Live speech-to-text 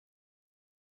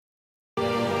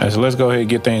Alright, so let's go ahead and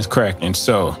get things cracking.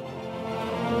 So,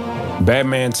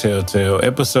 Batman Telltale,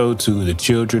 Episode 2, The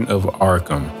Children of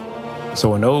Arkham.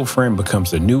 So an old friend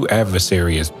becomes a new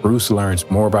adversary as Bruce learns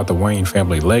more about the Wayne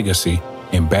family legacy,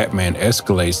 and Batman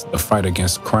escalates the fight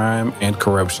against crime and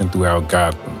corruption throughout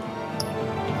Gotham.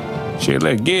 Shit,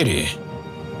 let's get it.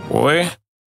 Boy.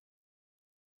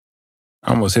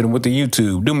 I almost hit him with the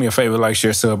YouTube. Do me a favor, like,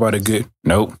 share, sub, all the good.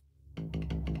 Nope.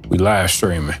 We live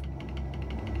streaming.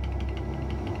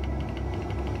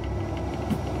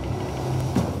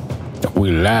 We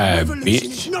live,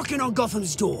 bitch. Knocking on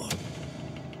Gotham's door.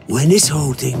 When this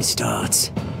whole thing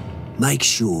starts, make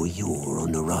sure you're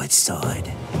on the right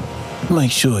side.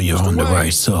 Make sure you're on the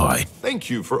right side.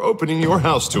 Thank you for opening your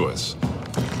house to us.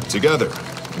 Together,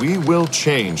 we will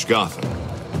change Gotham.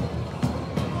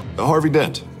 Harvey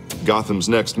Dent, Gotham's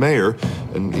next mayor,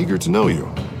 and eager to know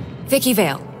you. Vicky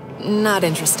Vale, not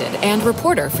interested, and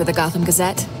reporter for the Gotham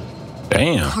Gazette.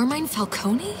 Damn. Carmine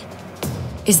Falcone?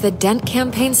 Is the Dent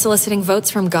campaign soliciting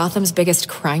votes from Gotham's biggest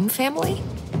crime family?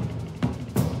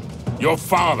 Your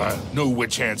father knew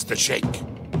which hands to shake.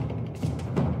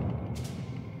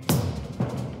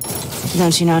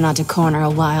 Don't you know not to corner a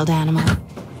wild animal?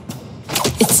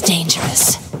 It's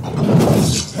dangerous.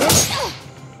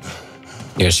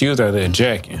 Yeah, she was out there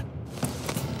jacking.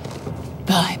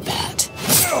 I bet.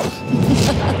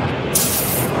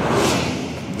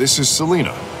 This is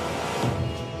Selina.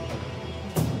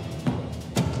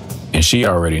 And she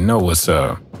already know what's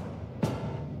up.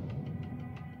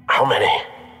 How many?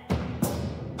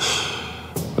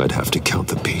 I'd have to count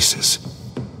the pieces.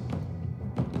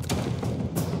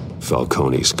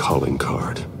 Falcone's calling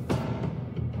card.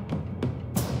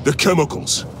 The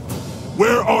chemicals.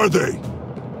 Where are they?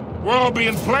 We're all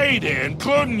being played here,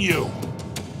 including you.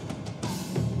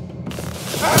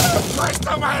 Christ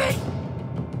almighty!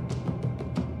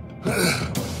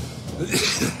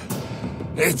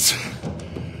 It's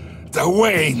the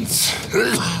Waynes.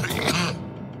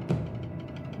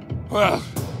 Well,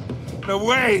 the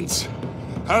Waynes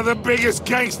are the biggest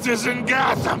gangsters in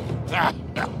Gotham.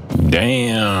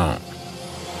 Damn.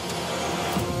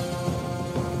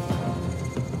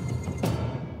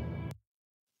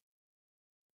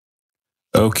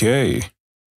 Okay.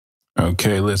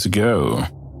 Okay, let's go.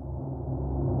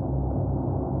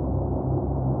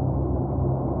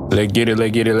 Let's get it,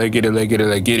 let's get it, let's get it, let's get it,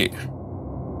 let's get it.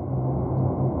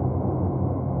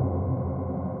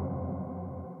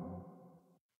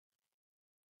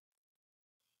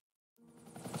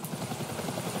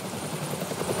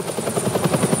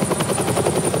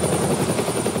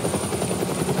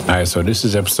 All right, so this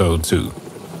is episode 2.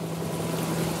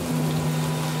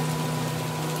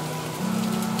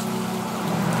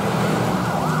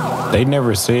 They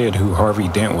never said who Harvey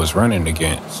Dent was running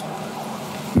against.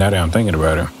 Now that I'm thinking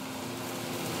about it.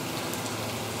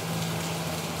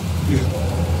 You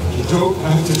don't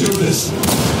have to do this.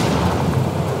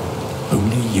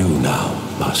 Only you now,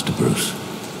 Master Bruce.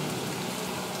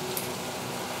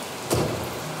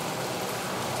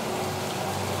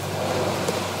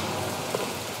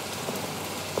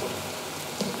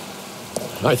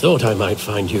 I thought I might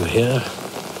find you here.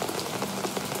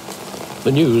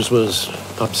 The news was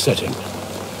upsetting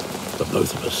for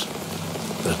both of us.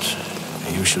 But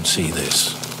you should see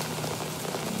this.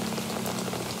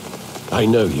 I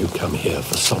know you come here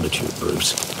for solitude,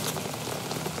 Bruce.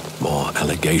 More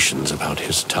allegations about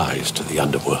his ties to the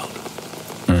underworld.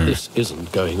 This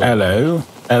isn't going on. Hello.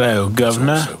 Hello,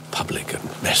 Governor. It's also public and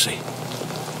messy.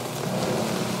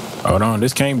 Hold on,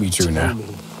 this can't be true now.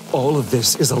 All of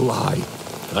this is a lie.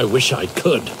 I wish I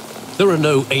could. There are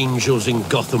no angels in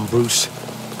Gotham, Bruce.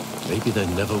 Maybe there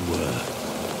never were.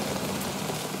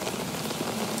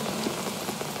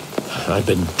 I've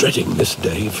been dreading this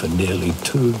day for nearly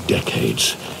 2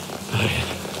 decades.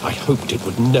 I hoped it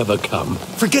would never come.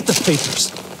 Forget the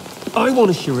papers. I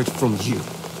want to hear it from you.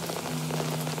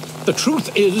 The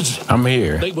truth is... I'm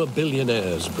here. They were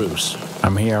billionaires, Bruce.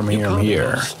 I'm here. You can't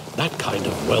amass that kind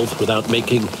of wealth without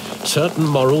making certain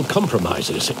moral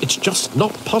compromises. It's just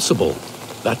not possible.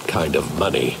 That kind of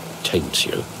money taints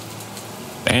you.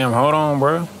 Damn, hold on,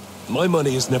 bro. My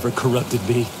money has never corrupted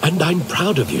me. And I'm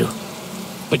proud of you.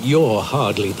 But you're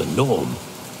hardly the norm.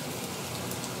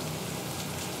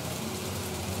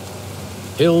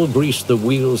 Hill greased the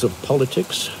wheels of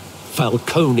politics.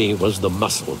 Falcone was the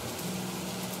muscle.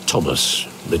 Thomas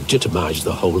legitimized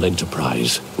the whole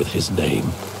enterprise with his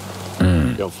name.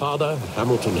 Your father,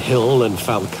 Hamilton Hill, and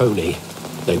Falcone,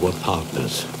 they were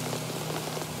partners.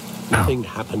 Nothing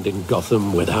happened in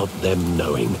Gotham without them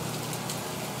knowing.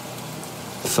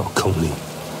 Falcone,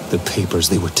 the papers,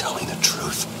 they were telling the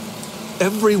truth.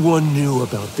 Everyone knew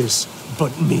about this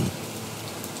but me.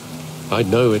 I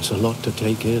know it's a lot to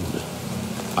take in.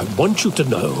 I want you to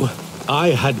know I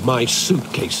had my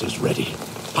suitcases ready.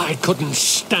 I couldn't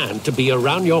stand to be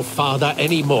around your father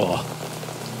anymore.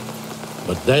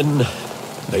 But then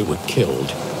they were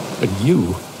killed, and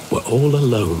you were all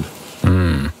alone.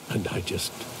 And I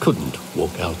just couldn't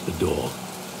walk out the door.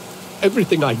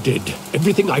 Everything I did,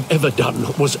 everything I've ever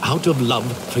done, was out of love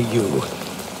for you.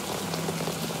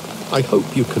 I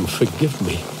hope you can forgive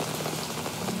me.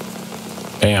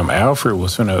 Damn, Alfred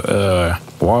was finna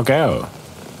walk out.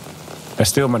 That's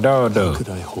still my dog, though. How could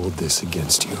I hold this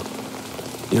against you?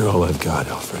 You're all I've got,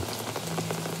 Alfred.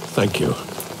 Thank you.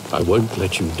 I won't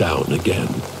let you down again.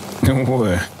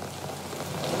 What?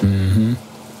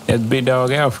 That's big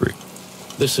dog Alfred.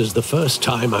 This is the first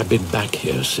time I've been back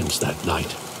here since that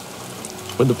night.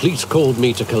 When the police called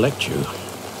me to collect you,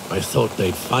 I thought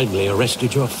they'd finally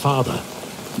arrested your father.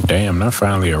 Damn, not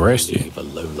finally arrested. If a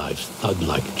low-life thug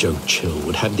like Joe Chill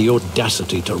would have the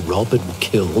audacity to rob and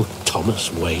kill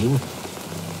Thomas Wayne,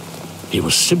 he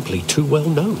was simply too well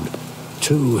known.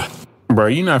 Too... Bro,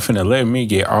 you not finna let me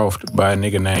get offed by a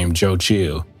nigga named Joe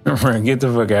Chill. Get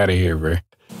the fuck out of here, bro.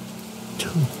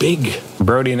 Too big.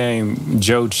 Brody named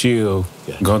Joe Chill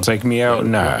gonna take me out?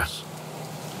 Nah.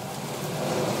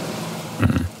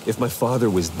 If my father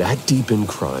was that deep in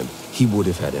crime, he would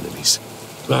have had enemies.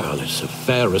 Well, it's a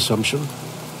fair assumption.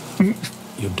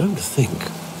 You don't think.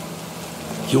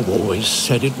 You always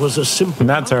said it was a simple...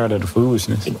 Not tired of the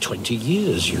foolishness. In 20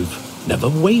 years, you've never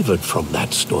wavered from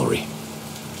that story.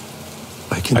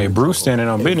 Hey, Bruce standing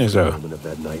on business, though. Of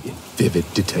that night in vivid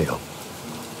detail.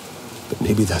 But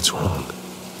maybe that's wrong.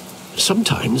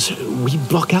 Sometimes we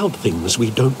block out things we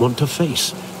don't want to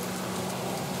face.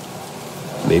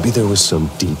 Maybe there was some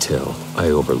detail I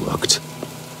overlooked.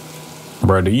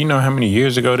 Bro, do you know how many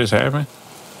years ago this happened?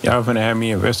 Y'all finna have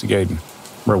me investigating.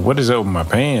 Bro, what is up with my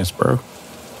pants, bro?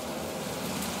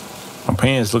 My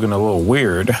pants looking a little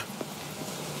weird.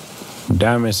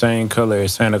 Diamond same color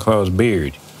as Santa Claus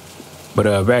beard.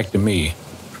 But back to me.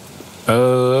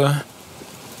 I've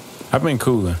been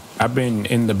cooling. I've been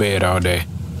in the bed all day.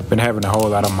 Been having a whole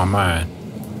lot on my mind.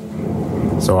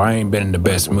 So I ain't been in the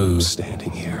best mood.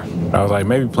 Standing here. I was like,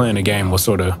 maybe playing the game will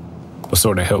sort of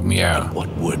help me out. What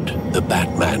would the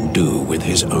Batman do with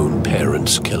his own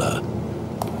parents' killer?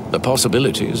 The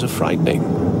possibilities are frightening. I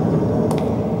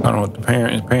don't know what the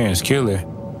parents killer.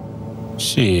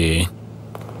 Shit.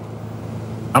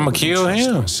 I'ma kill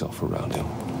him. Myself around him.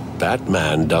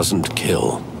 Batman doesn't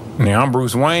kill. Yeah, I'm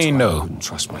Bruce Wayne, I though. wouldn't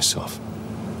trust myself.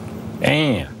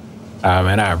 Damn. Ah,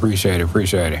 man, I appreciate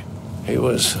it. He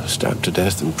was stabbed to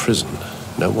death in prison.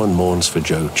 No one mourns for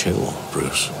Joe Chill,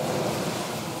 Bruce.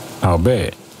 I'll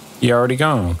bet. He already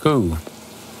gone. Cool.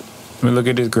 Let me look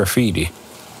at this graffiti.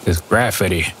 This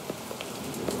graffiti.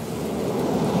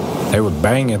 They were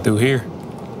banging through here.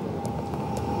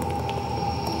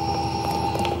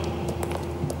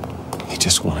 He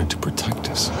just wanted to protect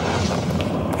us.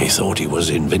 He thought he was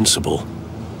invincible.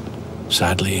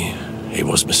 Sadly, he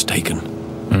was mistaken.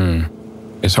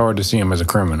 It's hard to see him as a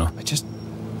criminal.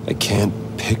 I can't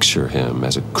picture him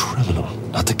as a criminal.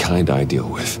 Not the kind I deal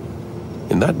with.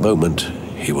 In that moment,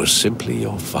 he was simply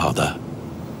your father.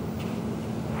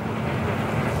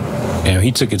 Damn,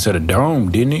 he took it to the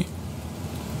dome, didn't he?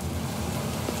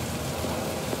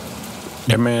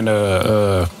 That man,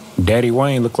 Daddy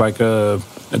Wayne looked like a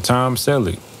Tom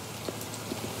Selleck.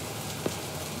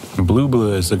 Blue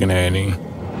Bloods looking at him.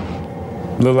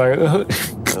 Look like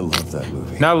I love that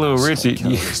movie. not Little Richard.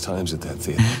 Countless times at that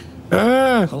theater.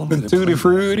 Tutti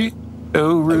Frutti.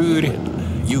 Oh, Rudy.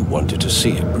 You wanted to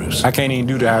see it, Bruce. I can't even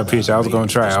do the high pitch. I was gonna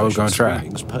try.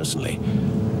 Personally.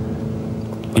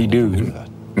 He do.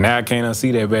 Now I can't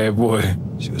unsee that bad boy.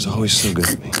 She was always so good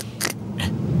to me.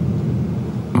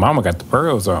 Mama got the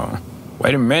pearls on.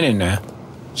 Wait a minute now.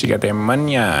 She got that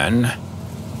money on.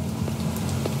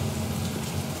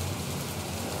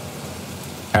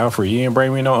 Alfred, you ain't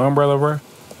bring me no umbrella, bro?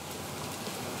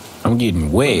 I'm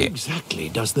getting wet. Where exactly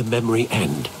does the memory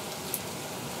end?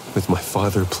 With my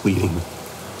father pleading,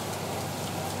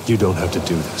 you don't have to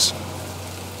do this.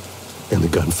 And the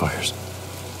gunfires.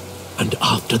 And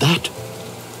after that?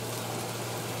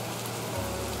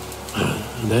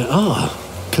 There are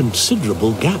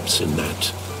considerable gaps in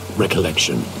that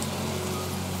recollection.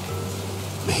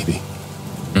 Maybe.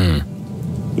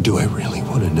 Do I really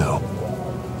want to know?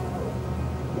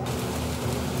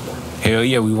 Hell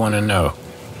yeah, we want to know.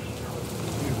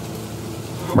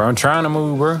 Bro, I'm trying to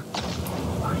move, bro.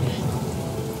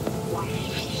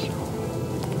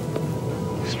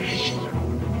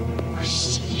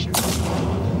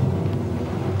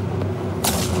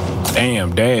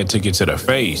 Damn, Dad took it to the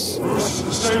face.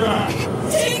 Stay back.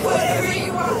 Take whatever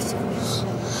you want.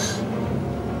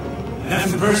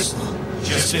 Nothing personal,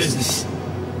 just business.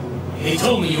 They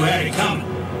told me you had it coming.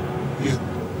 You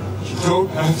don't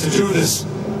have to do this.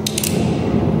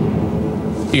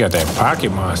 He got that pocket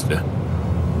monster.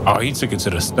 Oh, he took it to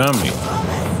the stomach.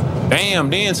 Damn,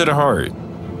 then to the heart.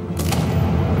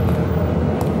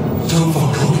 Don't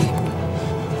walk away.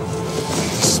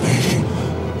 Snake.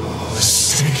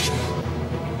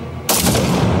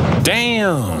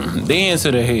 Damn, then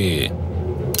to the head.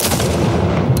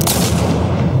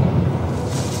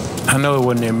 I know it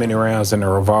wasn't that many rounds in the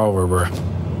revolver, bro.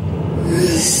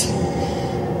 Bruce.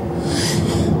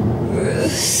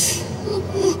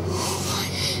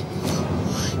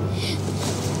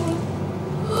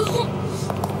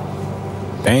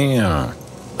 Damn.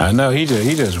 I know he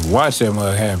just watched that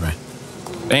mug happen.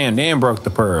 Damn, then broke the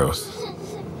pearls.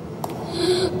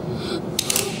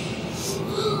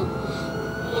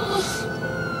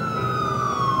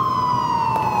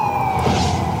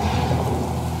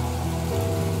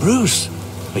 Bruce,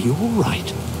 are you all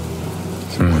right?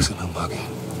 It wasn't a buggy.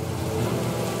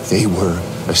 They were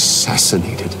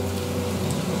assassinated.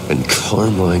 And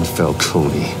Carmine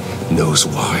Falcone knows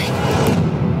why.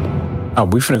 Oh,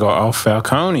 we finna go off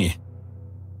Falcone.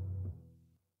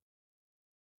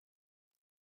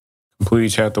 Complete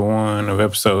chapter 1 of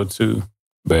episode 2.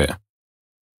 Bet.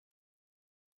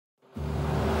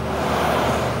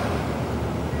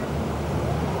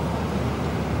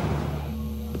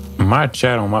 My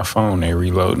chat on my phone ain't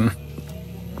reloading.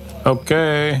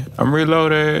 Okay, I'm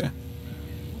reloaded.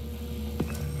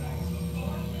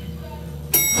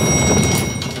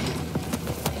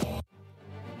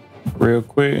 Real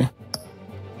quick.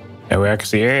 That way I can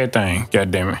see everything. God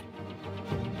damn it.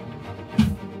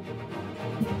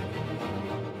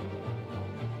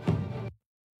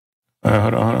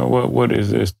 Hold on. What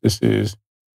is this? This is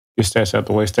your stats out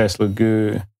the way. Stats look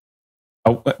good.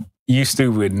 Oh, you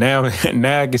stupid. Now I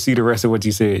can see the rest of what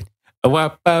you said.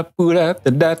 God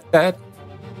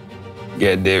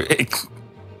damn it.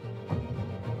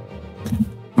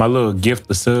 My little gift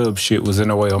the sub shit was in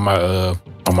the way on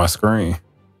my screen.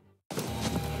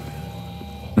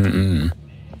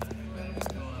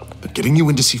 But getting you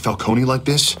in to see Falcone like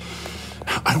this,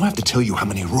 I don't have to tell you how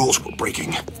many rules we're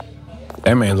breaking.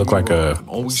 That man looked like a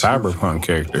cyberpunk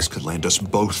character. This could land us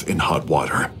both in hot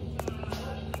water.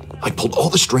 I pulled all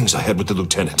the strings I had with the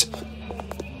lieutenant.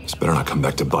 This better not come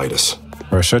back to bite us.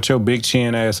 Bro, shut your big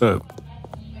chin ass up.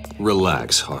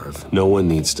 Relax, Harv. No one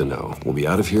needs to know. We'll be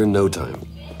out of here in no time.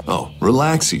 Oh,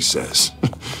 relax, he says.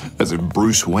 As if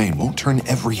Bruce Wayne won't turn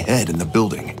every head in the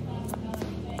building.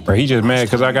 Bro, he just mad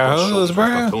because I got hosed, bro.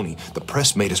 Falcone, the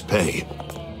press made us pay.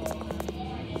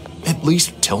 At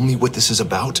least tell me what this is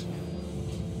about.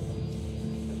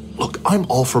 Look, I'm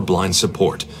all for blind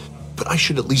support, but I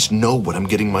should at least know what I'm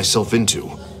getting myself into.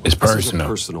 It's This is a personal.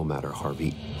 personal matter,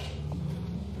 Harvey.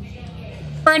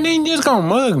 Bro, then you just gonna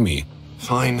mug me.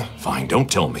 Fine,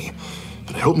 don't tell me.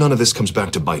 But I hope none of this comes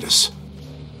back to bite us.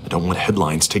 I don't want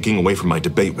headlines taking away from my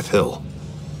debate with Hill.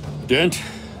 Dent,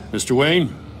 Mr.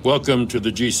 Wayne, welcome to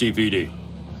the GCPD.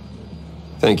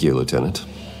 Thank you, Lieutenant.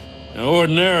 Now,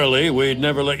 ordinarily, we'd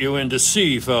never let you in to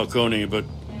see Falcone, but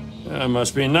it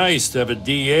must be nice to have a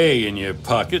DA in your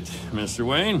pocket, Mr.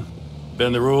 Wayne.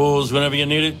 Bend the rules whenever you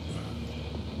need it.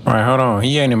 All right, hold on.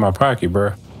 He ain't in my pocket,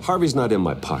 bro. Harvey's not in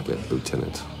my pocket,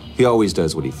 Lieutenant. He always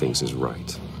does what he thinks is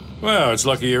right. Well, it's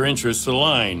lucky your interests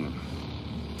align.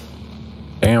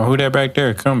 Damn, who that back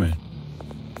there coming?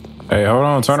 Hey, hold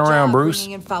on. Turn around, Bruce.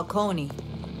 Bringing in Falcone.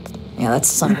 Yeah, that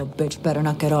son of a bitch better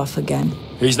not get off again.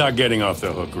 He's not getting off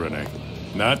the hook, Renee.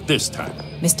 Not this time.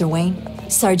 Mr. Wayne,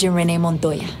 Sergeant Renee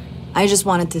Montoya. I just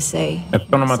wanted to say,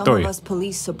 some of us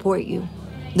police support you,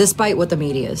 despite what the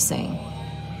media is saying.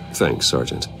 Thanks,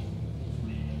 Sergeant.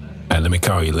 Hey, let me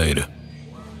call you later.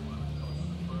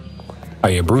 Oh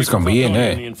yeah, Bruce gonna be in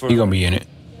that. He gonna be in it.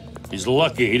 He's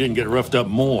lucky he didn't get roughed up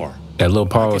more. That little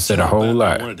Paul said a whole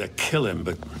lot. I wanted to kill him,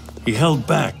 but he held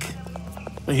back.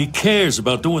 He cares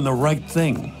about doing the right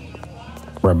thing.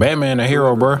 Bro, Batman a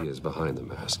hero, bro. He is behind the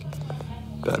mask.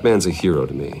 Batman's a hero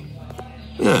to me.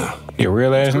 Yeah. He a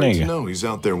real ass Great to nigga. know he's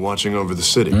out there watching over the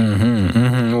city.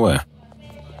 What?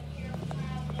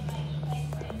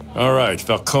 All right,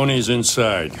 Falcone's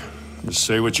inside. Just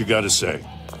say what you gotta say.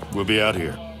 We'll be out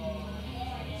here.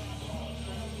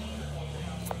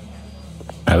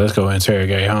 All right, let's go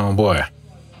interrogate homeboy.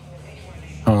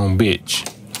 Home bitch.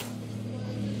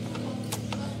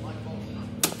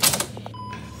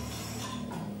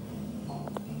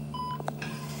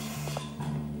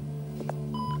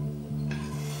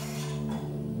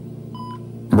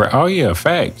 Bro, oh yeah,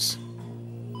 facts.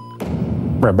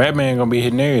 Bro, Batman gonna be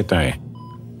hitting everything.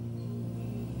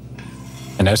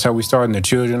 And that's how we start in the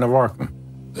Children of Arkham.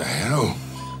 The hell?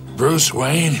 Bruce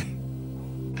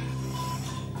Wayne?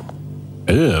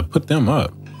 Ugh, put them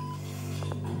up.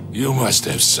 You must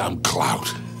have some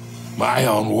clout. My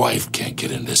own wife can't get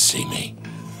in to see me.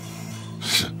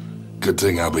 Good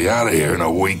thing I'll be out of here in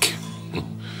a week.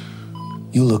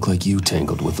 You look like you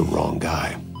tangled with the wrong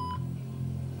guy.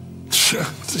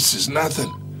 This is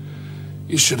nothing.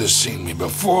 You should have seen me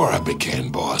before I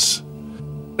became boss.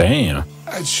 Damn.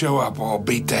 I'd show up all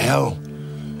beat to hell.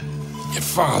 Your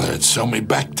father would sew me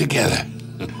back together.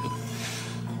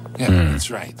 Yeah, that's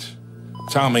right.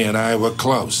 Tommy and I were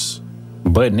close.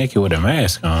 Butt naked with a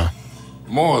mask on.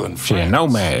 More than friends. Yeah, no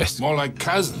mask. More like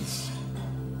cousins.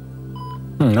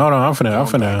 Hold on, I'm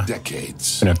finna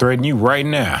decades. Finna threaten you right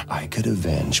now. I could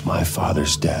avenge my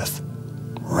father's death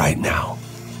right now.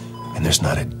 And there's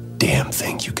not a damn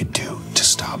thing you could do to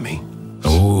stop me.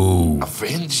 Ooh.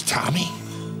 Avenge Tommy?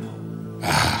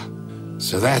 Ah,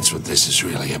 so that's what this is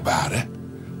really about, eh?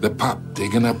 The pup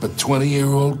digging up a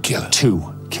 20-year-old killer.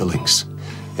 2 killings,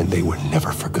 and they were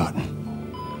never forgotten.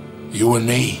 You and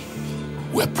me,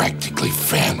 we're practically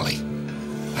family.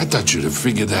 I thought you'd have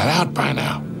figured that out by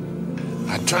now.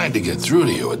 I tried to get through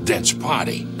to you at Dent's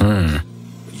party. But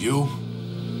you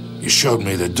showed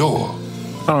me the door.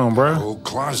 Hold on, bro. A whole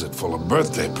closet full of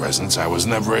birthday presents I was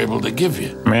never able to give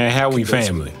you. Man, how we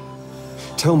family?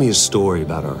 Tell me a story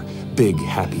about our big,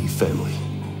 happy family.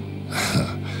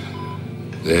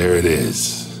 There it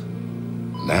is.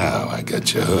 Now I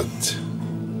got you hooked.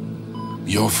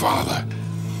 Your father,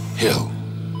 Hill,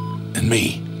 and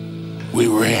me, we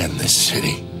ran this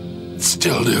city.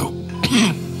 Still do.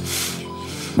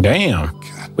 Damn.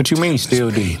 What you mean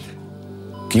still do?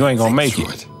 You ain't gonna make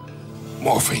it.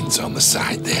 Morphine's on the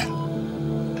side there.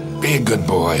 Be a good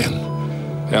boy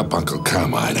and help Uncle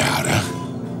Carmine out, huh?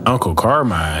 Uncle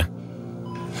Carmine?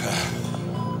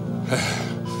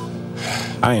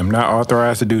 I am not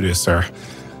authorized to do this, sir.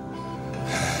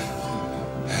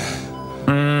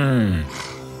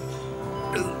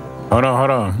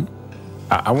 Hold on.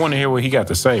 I want to hear what he got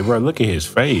to say, bro. Look at his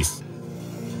face.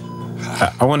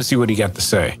 I want to see what he got to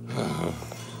say.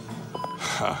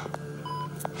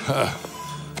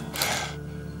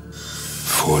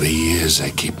 40 years I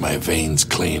keep my veins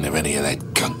clean of any of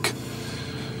that gunk.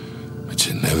 But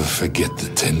you never forget the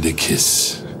tender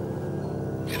kiss.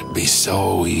 It'd be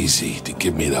so easy to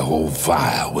give me the whole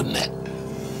vial, wouldn't it?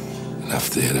 Enough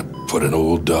there to put an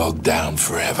old dog down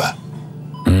forever.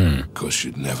 Of course,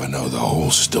 you'd never know the whole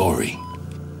story.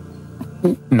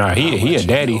 Nah, he a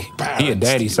daddy. He a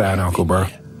daddy side uncle, bro.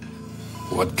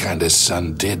 What kind of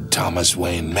son did Thomas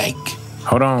Wayne make?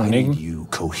 Hold on, nigga. You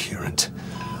coherent,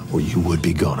 or you would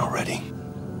be gone already.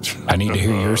 I need to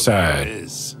hear your side.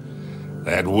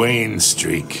 That Wayne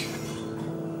streak.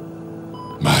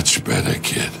 Much better,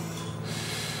 kid.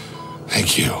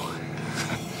 Thank you.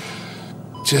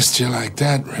 Gesture like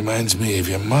that reminds me of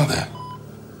your mother.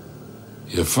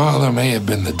 Your father may have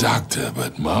been the doctor,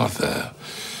 but Martha,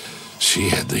 she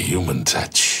had the human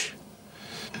touch.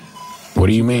 What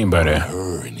do you mean by that?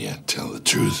 Her and yet tell the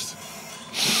truth.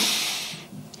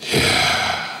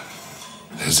 Yeah.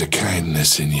 There's a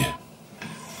kindness in you.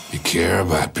 You care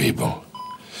about people.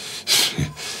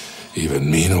 Even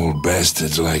mean old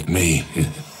bastards like me.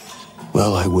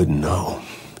 Well, I wouldn't know.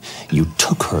 You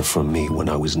took her from me when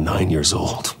I was 9 years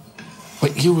old.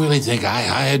 But you really think I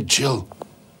hired Chill?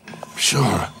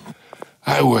 Sure.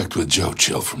 I worked with Joe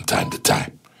Chill from time to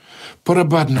time. Put a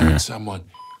button on someone,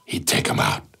 he'd take him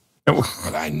out.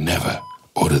 But I never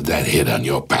ordered that hit on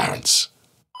your parents.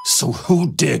 So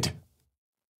who did?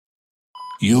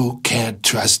 You can't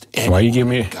trust anyone. Why you give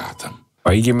me Gotham?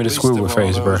 Why you give me the squirrel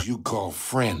face, bro? You call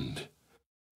friend.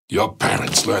 Your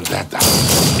parents learned that.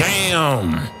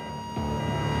 Damn.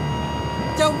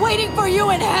 They're waiting for you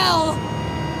in hell.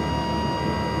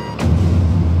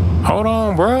 Hold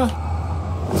on, bro.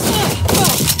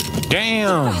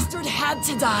 Damn. The bastard had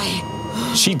to die.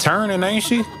 She turning, ain't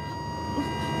she?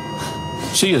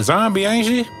 She a zombie, ain't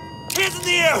she? Hands in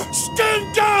the air!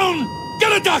 Stand down!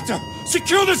 Get a doctor!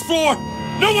 Secure this floor!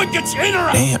 No one gets in or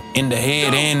out! Damn, in the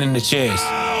head and in the chest.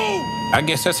 I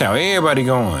guess that's how everybody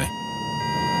going.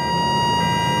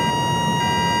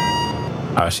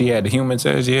 Oh, she had the human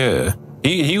touch? Yeah.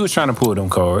 He was trying to pull them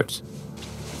cards.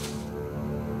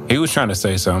 He was trying to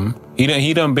say something.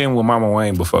 He done been with Mama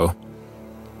Wayne before.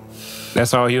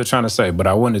 That's all he was trying to say, but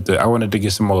I wanted to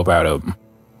get some more up out of him.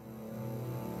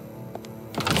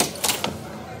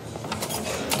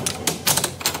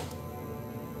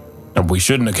 We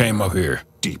shouldn't have came up here.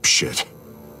 Deep shit.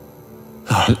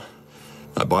 I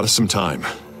bought us some time,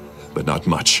 but not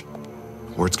much.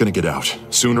 or it's gonna get out,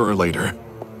 sooner or later.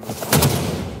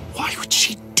 Why would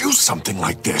she do something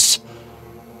like this?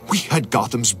 We had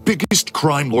Gotham's biggest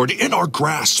crime lord in our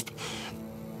grasp.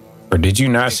 Or did you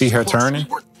not see her turning?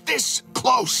 We were this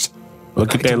close.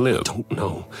 Look at that lip. I don't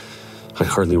know. I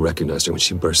hardly recognized her when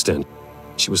she burst in.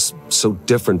 She was so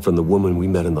different from the woman we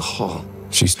met in the hall.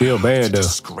 She's still bad, though.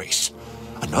 Disgrace.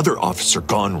 Another officer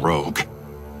gone rogue.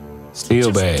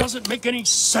 Still bad. It doesn't make any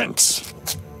sense.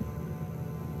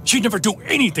 She'd never do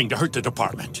anything to hurt the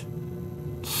department.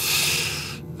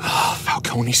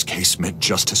 Falcone's case meant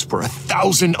justice for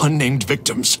 1,000 unnamed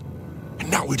victims. And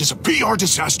now it is a PR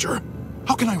disaster.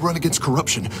 How can I run against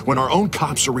corruption when our own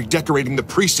cops are redecorating the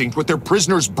precinct with their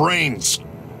prisoners' brains?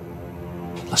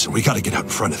 Listen, we gotta get out in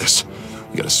front of this.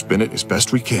 We gotta spin it as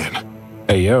best we can.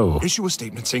 Hey, yo. Issue a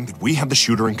statement saying that we have the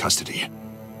shooter in custody.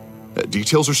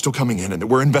 Details are still coming in and that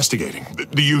we're investigating.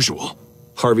 The usual.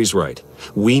 Harvey's right.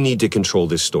 We need to control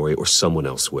this story or someone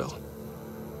else will.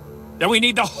 Then we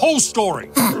need the whole story.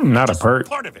 Not a perk.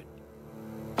 Part of it.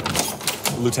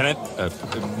 Lieutenant,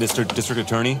 Mr. District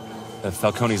Attorney,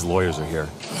 Falcone's lawyers are here.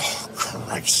 Oh,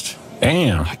 Christ.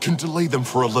 Damn. I can delay them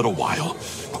for a little while,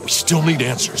 but we still need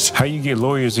answers. How you get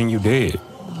lawyers and you dead?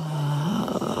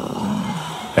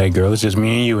 Hey, girl, it's just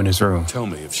me and you in this room. Tell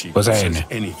me if she What's says happening?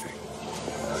 anything.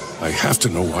 I have to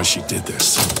know why she did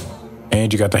this.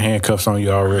 And you got the handcuffs on you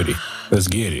already. Let's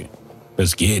get it.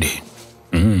 Let's get it.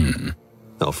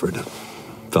 Alfred,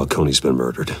 Falcone's been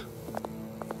murdered.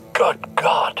 Good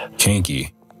God.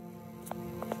 Kinky.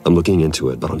 I'm looking into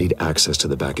it, but I'll need access to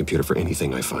the back computer for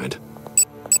anything I find.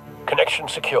 Connection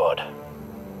secured.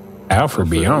 Alfred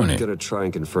be on I'm it. gonna try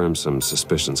and confirm some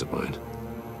suspicions of mine.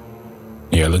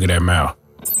 Yeah, look at that mouth.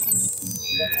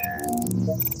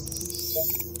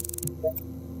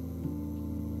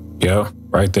 Yo,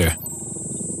 right there.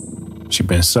 She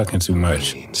been sucking too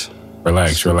much.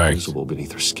 Relax, relax. Visible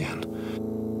beneath her skin.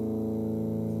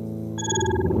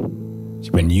 She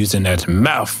been using that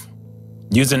mouth.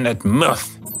 Using that mouth.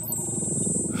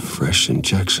 Fresh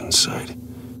injection site.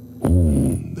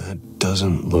 Ooh. That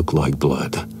doesn't look like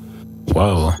blood.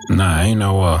 Whoa, nah, ain't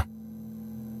no,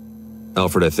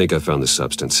 Alfred, I think I found the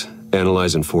substance.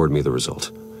 Analyze and forward me the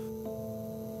result.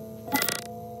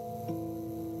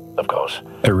 Of course.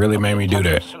 It really made me do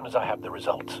that. As soon as I have the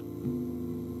results.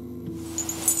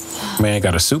 Man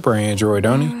got a super android,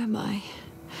 don't he? Where am I?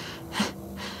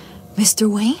 Mr.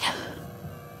 Wayne?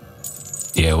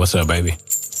 Yeah, what's up, baby?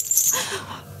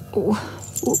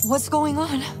 What's going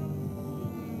on?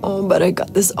 Oh, but I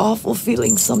got this awful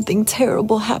feeling something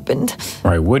terrible happened. All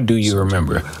right, what do you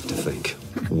remember? I have to think.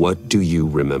 What do you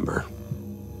remember?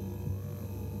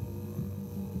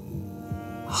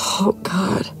 Oh,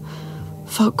 God.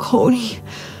 Falcone.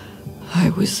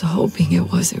 I was hoping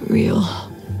it wasn't real.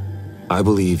 I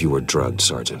believe you were drugged,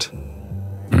 Sergeant.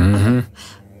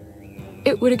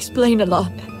 It would explain a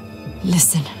lot.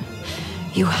 Listen,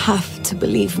 you have to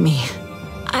believe me.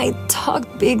 I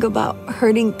talked big about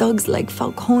hurting thugs like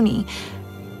Falcone,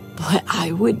 but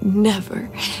I would never,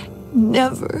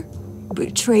 never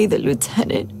betray the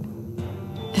lieutenant.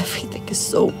 Everything is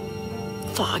so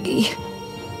foggy.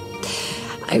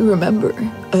 I remember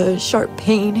a sharp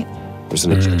pain. There's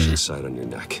an injection site on your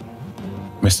neck.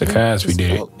 Mr. Cosby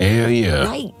did it. Hell yeah.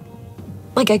 Right.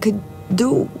 Like I could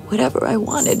do whatever I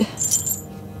wanted.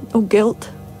 No guilt,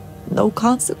 no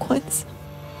consequence.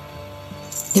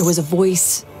 There was a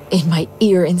voice in my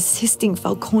ear insisting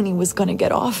Falcone was gonna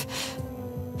get off.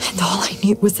 And all I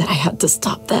knew was that I had to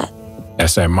stop that.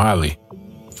 That's that Molly.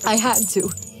 I had to,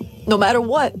 no matter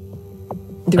what.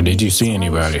 Or did you see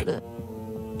anybody?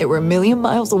 They were a million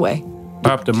miles away.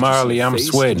 Pop the Molly, I'm Did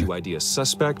sweating. you ID a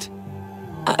suspect?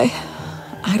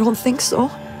 I don't think so.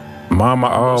 Mama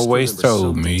always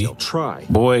told me, Try.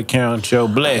 boy, count your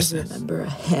I blessings. remember a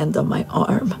hand on my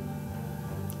arm,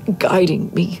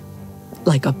 guiding me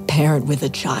like a parent with a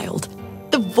child.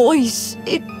 The voice,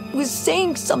 it was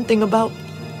saying something about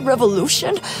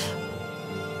revolution.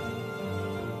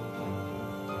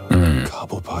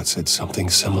 Cobblepot said something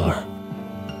similar.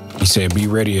 He said, be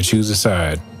ready to choose a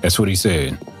side. That's what he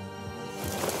said.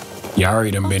 Y'all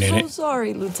already done been in I'm so it.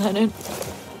 sorry, Lieutenant.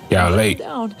 Y'all late.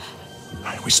 Down.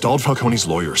 We stalled Falcone's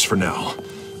lawyers for now,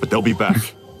 but they'll be back.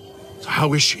 So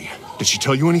how is she? Did she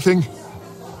tell you anything?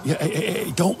 Yeah,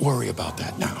 hey, don't worry about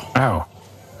that now. Ow.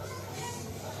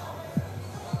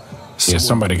 Yeah,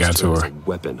 somebody got to her. A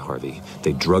weapon, Harvey.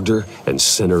 They drugged her and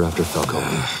sent her after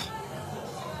Falcone.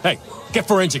 Hey, get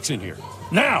forensics in here.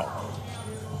 Now!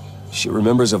 She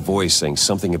remembers a voice saying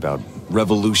something about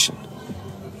revolution.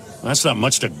 That's not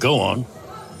much to go on.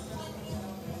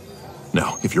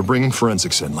 Now, if you're bringing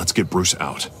forensics in, let's get Bruce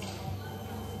out.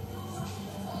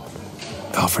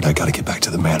 Alfred, I gotta get back to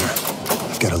the manor.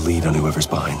 I've got a lead on whoever's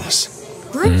behind this.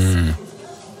 Bruce?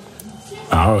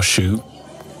 Oh, shoot.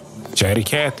 Chatty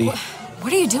Cathy.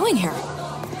 What are you doing here?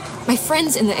 My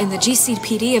friends in the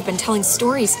GCPD have been telling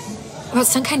stories about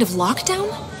some kind of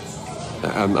lockdown?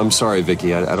 I'm sorry,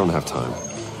 Vicky. I don't have time.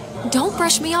 Don't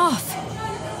brush me off.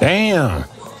 Damn.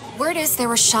 Word is there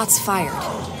were shots fired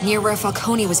near where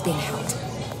Falcone was being held.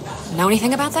 Know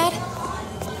anything about that?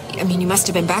 I mean, you must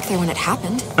have been back there when it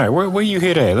happened. All right, where you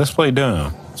hit at? Let's play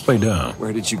dumb. Let's play dumb.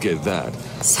 Where did you get that?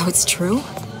 So it's true?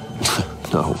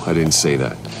 No, I didn't say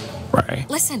that. Right.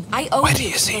 Listen, I owe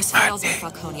you those files on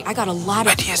Falcone. I got a lot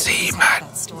of that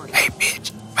story. Hey,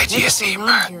 bitch. Wait till you see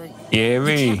my... my... Yeah, You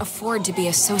me. can't afford to be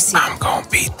associated. I'm gonna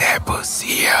beat that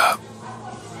pussy up.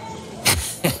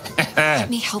 Let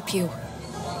me help you.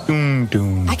 Doom,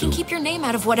 doom, I can keep your name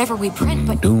out of whatever we print,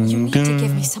 but you need to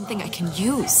give me something I can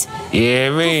use. Yeah,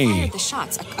 Who me. fired the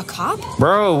shots? A cop?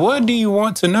 Bro, what do you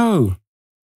want to know?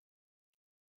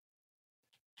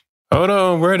 Hold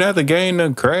on, bro. That the game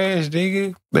done crashed,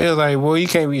 nigga. They was like, boy, you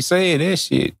can't be saying that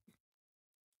shit.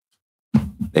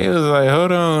 They was like,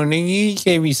 hold on, nigga. You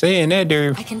can't be saying that,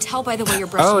 dude. I can tell by the way you're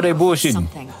brushing they off bullshitting.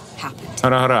 something happened.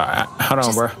 Hold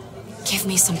on, bro. Give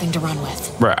me something to run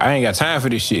with. Bro, I ain't got time for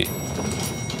this shit.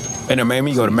 And it made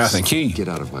me go to Mouse and Key. Get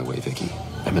out of my way, Vicky.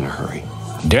 I'm in a hurry.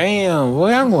 Damn,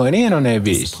 boy, I'm going in on that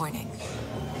bitch. Disappointing.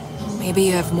 Maybe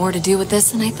you have more to do with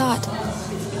this than I thought.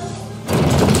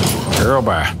 Girl,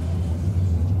 bye.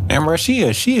 And bro, she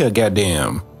a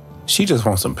goddamn. She just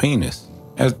wants some penis.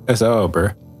 That's all,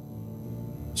 bro.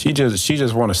 She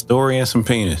just want a story and some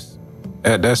penis.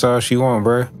 That's all she want,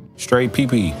 bro. Straight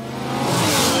pee-pee.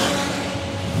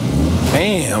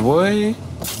 Damn, boy.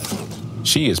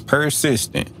 She is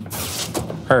persistent.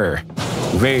 Her.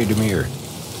 Very demure.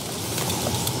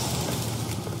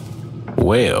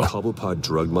 Well. Cobblepot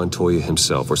drugged Montoya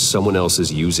himself, or someone else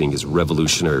is using his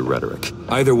revolutionary rhetoric.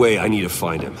 Either way, I need to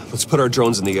find him. Let's put our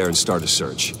drones in the air and start a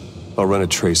search. I'll run a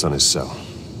trace on his cell.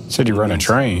 Said you run a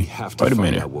train. Wait a minute.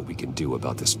 Find out what we can do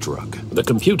about this drug. The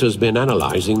computer's been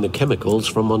analyzing the chemicals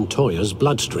from Montoya's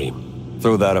bloodstream.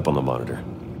 Throw that up on the monitor.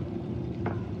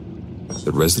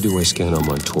 The residue I scan on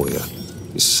Montoya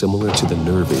is similar to the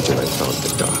nerve agent I found at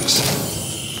the docks.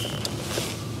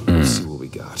 Let's see what we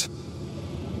got.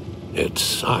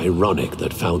 It's ironic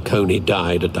that Falcone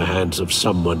died at the hands of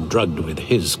someone drugged with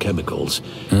his chemicals.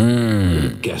 Who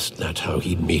guessed that's how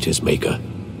he'd meet his maker?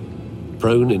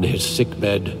 Prone in his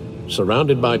sickbed,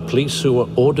 surrounded by police who were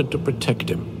ordered to protect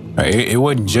him. It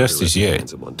wasn't justice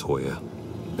yet. Montoya.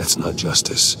 That's not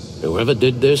justice. Whoever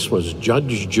did this was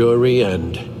judge, jury,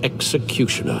 and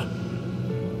executioner.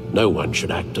 No one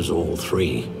should act as all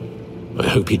three. I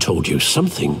hope he told you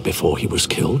something before he was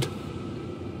killed.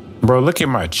 Bro, look at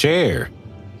my chair.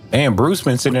 Damn, Bruce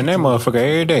been sitting in that motherfucker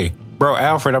every day. Bro,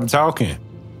 Alfred, I'm talking.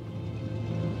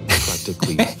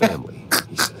 Practically family,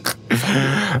 he said.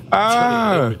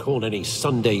 I don't recall any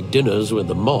Sunday dinners with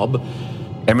the mob.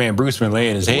 That man Bruce been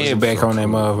laying his head back on that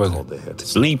motherfucker,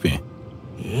 sleeping.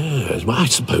 Yes, well, I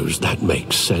suppose that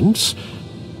makes sense.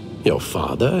 Your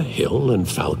father, Hill, and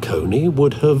Falcone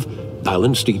would have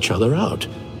balanced each other out.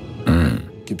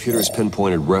 Computers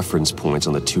pinpointed reference points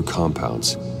on the two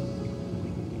compounds.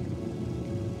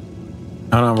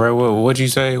 Hold on, bro. What'd you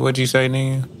say? What'd you say,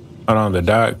 nigga? Hold on, the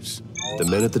docks. The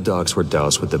men at the docks were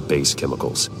doused with the base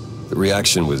chemicals. The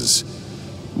reaction was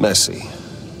messy.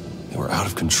 They were out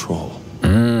of control.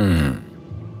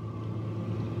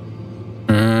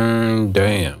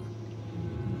 Damn.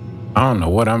 I don't know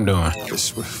what I'm doing.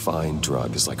 This refined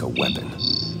drug is like a weapon.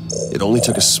 It only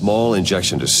took a small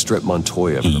injection to strip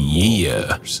Montoya from her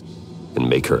motives and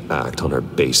make her act on her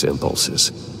base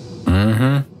impulses.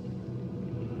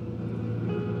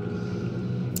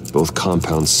 Both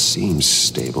compounds seem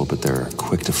stable, but they're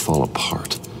quick to fall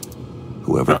apart.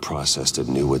 Whoever processed it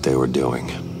knew what they were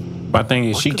doing. My thing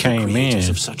is, she came in.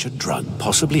 Of such a drug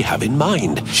possibly have in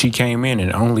mind. She came in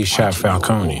and only shot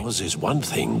Falcone. Cause is one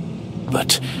thing,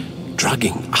 but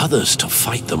drugging others to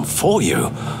fight them for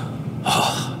you.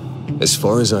 As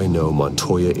far as I know,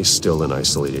 Montoya is still an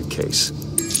isolated case.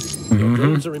 Your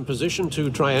drones are in position to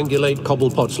triangulate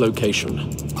Cobblepot's location.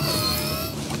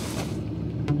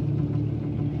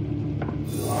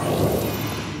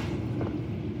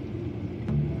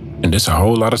 And there's a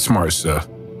whole lot of smart stuff.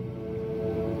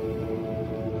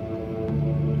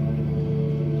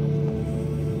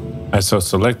 Alright, so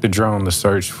select the drone to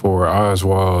search for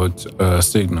Oswald's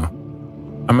signal.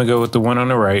 I'm gonna go with the one on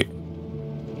the right.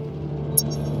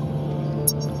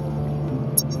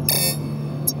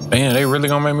 Damn, they really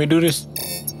gonna make me do this?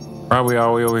 Probably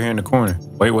all the way over here in the corner.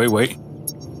 Wait.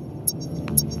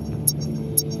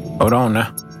 Hold on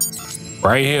now.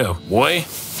 Right here, boy.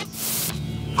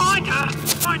 Find her!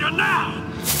 Find her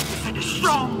now! Send a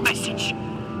strong message.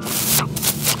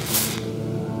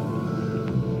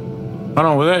 Hold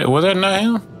on, was that not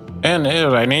him? And it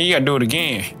was like, man, you gotta do it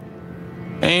again.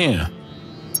 Damn.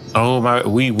 Oh my,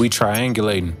 we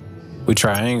triangulating. We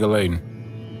triangulating.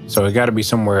 So it gotta be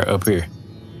somewhere up here.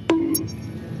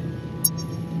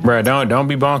 Bruh, don't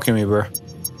be bonking me, bruh.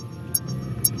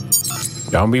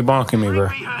 Don't be bonking me,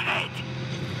 bruh.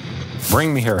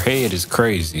 Bring me her head is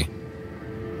crazy.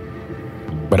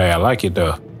 But hey, I like it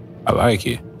though. I like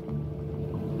it.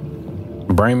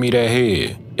 Bring me that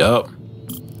head. Yup.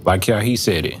 Like how he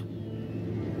said it.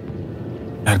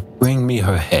 And bring me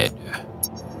her head.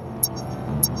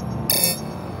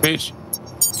 Bitch.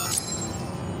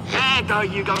 There go,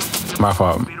 you go. My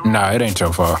fault. Nah, it ain't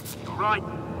your fault. Right.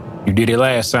 You did it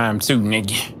last time too,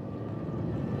 nigga.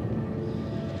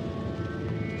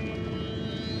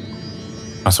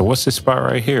 So what's this spot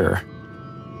right here?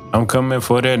 I'm coming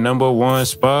for that #1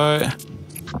 spot.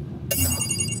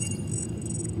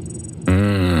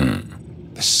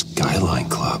 The Skyline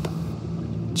Club.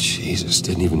 Jesus,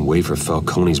 didn't even wait for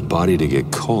Falcone's body to get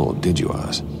cold, did you,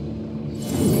 Oz?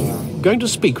 Going to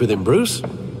speak with him, Bruce?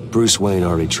 Bruce Wayne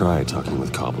already tried talking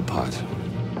with Cobblepot.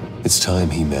 It's time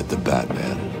he met the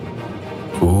Batman.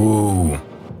 Ooh.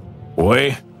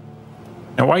 Boy.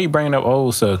 And why you bringing up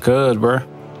old stuff, cuz, bruh?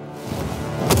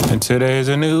 And today's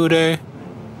a new day.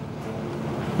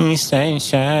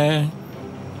 Sunshine.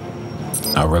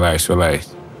 Oh, relax.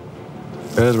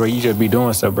 Cuz, bro, you just be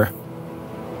doing stuff, bruh.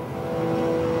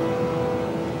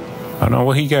 I don't know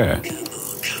what he got. Come on,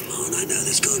 I know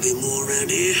there's gotta be more around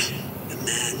here. The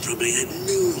man probably had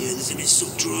millions in his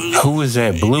sock drawer. Who is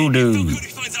that blue dude? If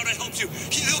he finds out I helped you,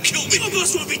 he'll kill me. Your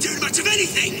boss won't be doing much of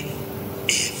anything.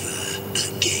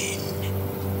 Ever again.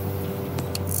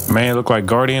 Man, look like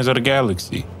Guardians of the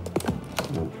Galaxy.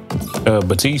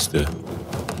 Batista.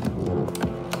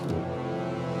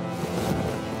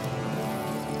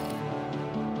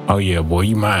 Oh yeah, boy,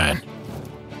 you mine.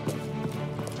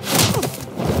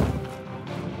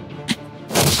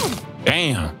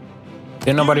 Damn.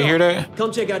 Didn't nobody hear that?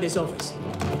 Come check out this office.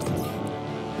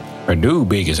 Her dude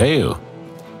big as hell.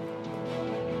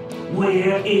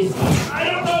 Where is he? I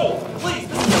don't know. Please.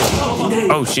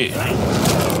 Oh shit.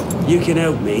 You can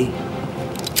help me.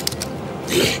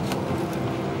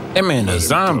 That man a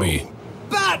zombie.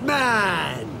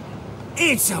 Batman!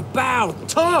 It's about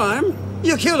time.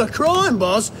 You kill a crime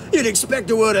boss, you'd expect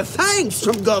a word of thanks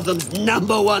from Gotham's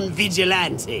 #1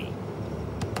 vigilante.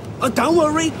 Oh, don't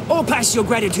worry, I'll pass your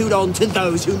gratitude on to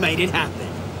those who made it happen.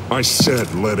 I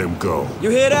said let him go. You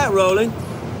hear that, Roland?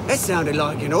 That sounded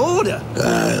like an order.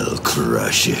 I'll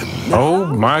crush him. Oh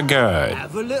my God.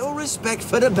 Have a little respect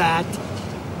for the Bat.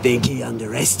 Think he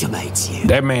underestimates you.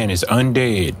 That man is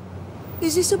undead.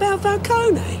 Is this about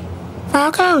Falcone?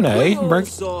 Falcone? I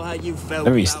saw how you felt.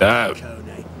 Let me about stop.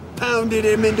 Falcone. Pounded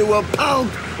him into a pulp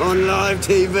on live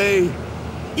TV.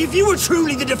 If you were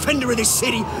truly the defender of this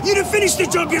city, you'd have finished the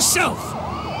job yourself.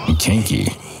 Kinky.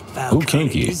 Who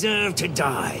kinky? Deserve to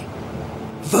die.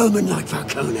 Vermin like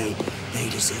Falcone, they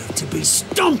deserve to be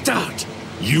stomped out.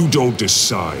 You don't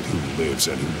decide who lives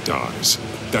and who dies.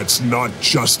 That's not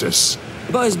justice.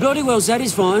 But it's bloody well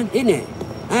satisfying, isn't it?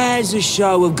 As a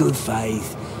show of good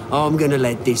faith, I'm gonna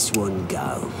let this one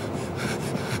go.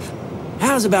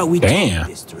 How's about we talk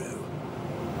this through?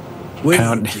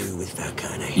 We'll do with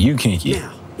Falcone. You kinky.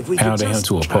 Now, if we could Pounding him just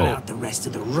to a cut pulp. out the rest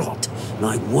of the rot,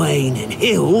 like Wayne and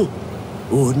Hill,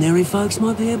 ordinary folks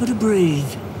might be able to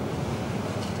breathe.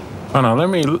 Hold on, let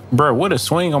me, bro. What a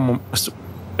swing on my,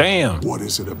 damn. What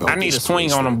is it about? I need this a swing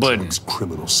place on them that buttons. attracts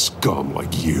criminal scum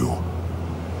like you.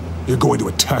 You're going to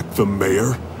attack the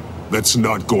mayor? That's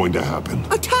not going to happen.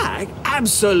 Attack?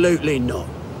 Absolutely not.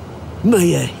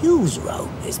 Mayor Hill's role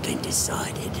has been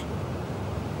decided.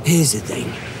 Here's the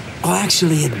thing. I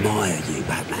actually admire you,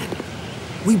 Batman.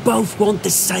 We both want the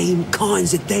same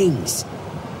kinds of things.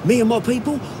 Me and my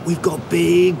people, we've got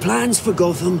big plans for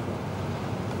Gotham.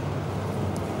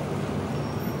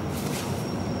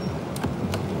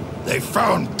 They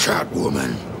found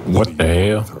Catwoman. What the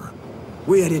hell?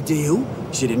 We had a deal.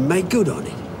 She didn't make good on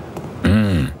it.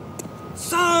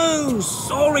 So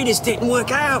sorry this didn't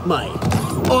work out, mate.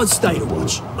 I'd stay to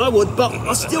watch. I would, but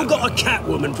I still got a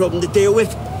Catwoman problem to deal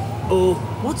with. Or,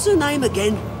 what's her name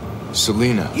again?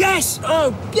 Selena. Yes!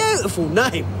 Oh, beautiful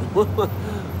name.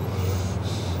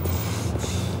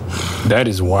 That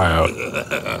is wild.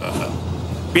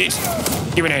 Bitch,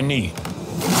 give me that knee.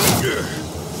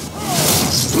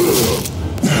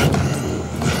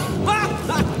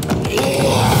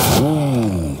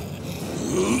 Ooh.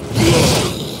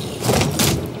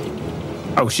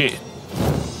 Oh shit.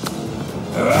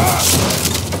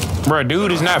 Bro,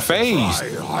 dude is not phased.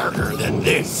 Try harder than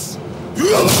this.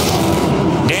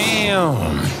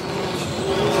 Damn.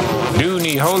 Dude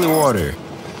need holy water.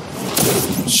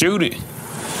 Shoot it.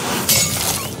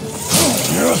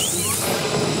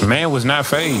 Man was not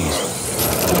phased.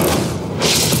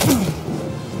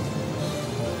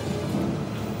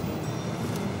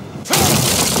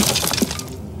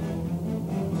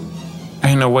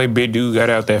 Ain't no way big dude got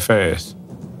out that fast.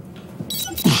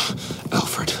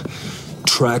 Alfred,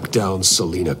 track down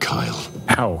Selina Kyle.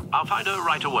 How? I'll find her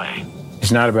right away.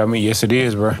 It's not about me. Yes, it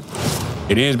is, bro.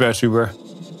 It is about you, bro.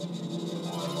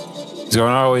 It's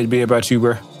gonna always be about you,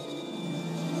 bro.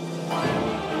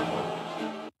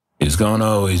 It's gonna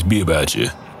always be about you.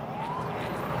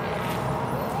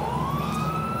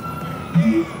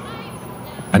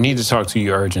 I need to talk to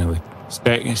you urgently.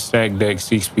 Stack deck,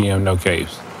 6 p.m., no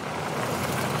capes.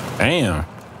 Damn.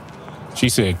 She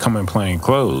said, come in plain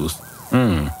clothes.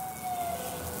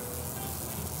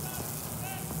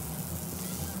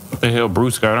 What the hell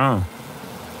Bruce got on?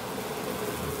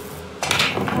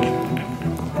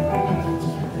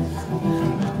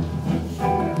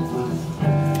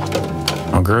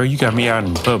 Oh, girl, you got me out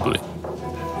in public.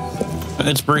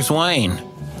 It's Bruce Wayne.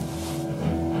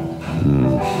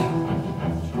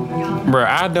 Bro,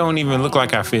 I don't even look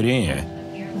like I fit in.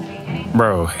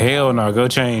 Bro, hell no. Go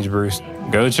change, Bruce.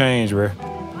 Go change, bro.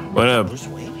 What up?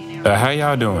 How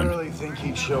y'all doing? I really think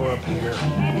he'd show up here.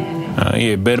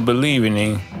 Yeah, better believe it,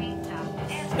 nigga.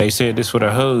 They said this where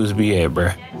the hoes be at,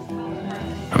 bro.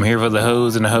 I'm here for the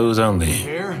hoes and the hoes only.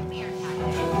 Here?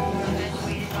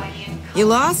 You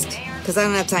lost? Because I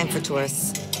don't have time for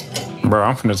tourists. Bro,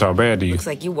 I'm finna talk bad to you. Looks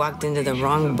like you walked into the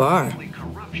wrong bar.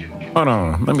 Hold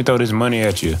on. Let me throw this money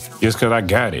at you. Just because I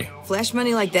got it. Flash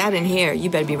money like that in here, you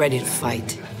better be ready to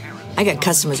fight. I got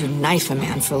customers who knife a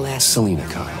man for less. Selina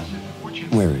Kyle.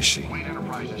 Where is she?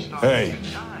 Hey.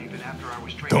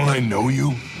 Don't I know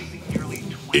you?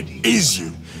 It is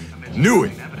you. Knew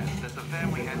it.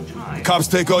 Cops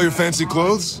take all your fancy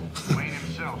clothes?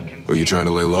 Are you trying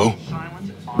to lay low?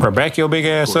 Bro, back your big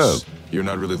ass up. You're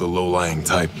not really the low-lying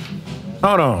type.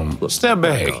 Hold on. Step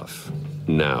back. Off.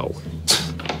 Now.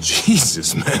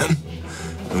 Jesus, man.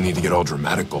 No need to get all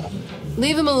dramatical.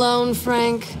 Leave him alone,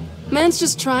 Frank. Man's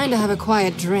just trying to have a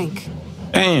quiet drink.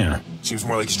 Damn. Seems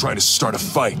more like he's trying to start a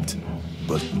fight.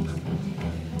 But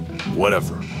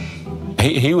whatever.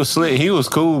 He was slick. He was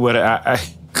cool, but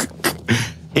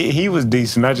he was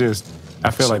decent.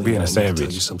 I feel like being a savage.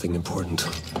 Tell you something important.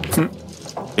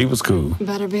 He was cool.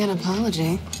 Better be an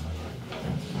apology.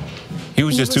 He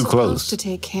was just too close to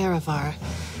take care of our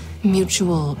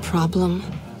mutual problem.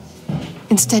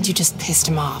 Instead, you just pissed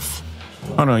him off.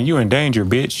 Hold on, you in danger,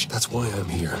 bitch. That's why I'm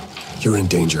here. You're in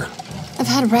danger. I've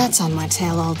had rats on my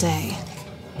tail all day.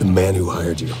 The man who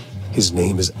hired you, his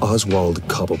name is Oswald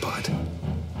Cobblepot.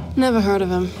 Never heard of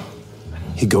him.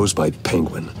 He goes by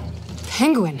Penguin.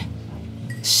 Penguin?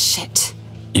 Shit.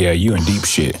 Yeah, you in deep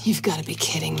shit. You've got to be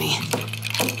kidding me.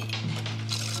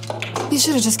 You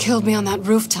should have just killed me on that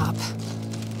rooftop.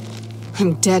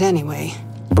 I'm dead anyway.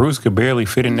 Bruce could barely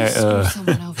fit in that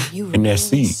in that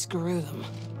seat. Screw them.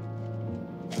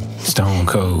 Stone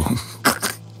cold.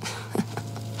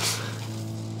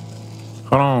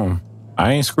 Hold on.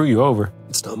 I ain't screw you over.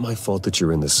 It's not my fault that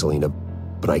you're in this, Selina,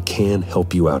 but I can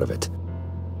help you out of it.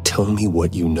 Tell me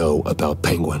what you know about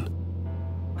Penguin.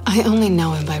 I only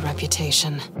know him by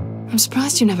reputation. I'm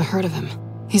surprised you never heard of him.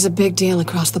 He's a big deal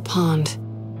across the pond.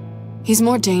 He's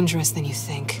more dangerous than you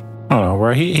think. Hold on,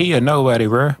 bro. He a nobody,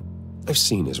 bro. I've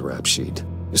seen his rap sheet.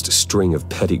 Just a string of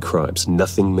petty crimes,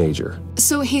 nothing major.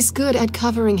 So he's good at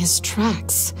covering his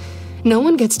tracks. No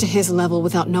one gets to his level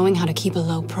without knowing how to keep a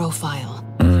low profile.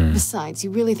 Besides,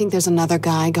 you really think there's another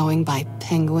guy going by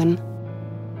Penguin?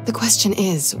 The question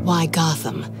is, why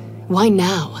Gotham? Why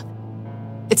now?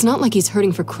 It's not like he's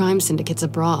hurting for crime syndicates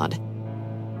abroad.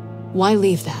 Why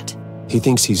leave that? He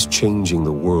thinks he's changing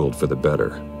the world for the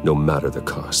better, no matter the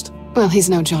cost. Well, he's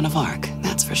no Joan of Arc,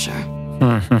 that's for sure.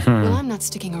 Well, I'm not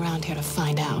sticking around here to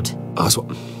find out.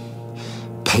 Oswald,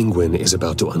 Penguin is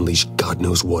about to unleash God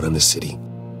knows what on the city.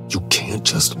 You can't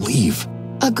just leave.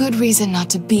 A good reason not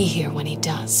to be here when he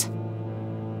does.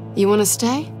 You want to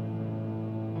stay?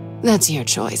 That's your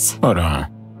choice. Hold on.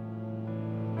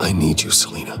 I need you,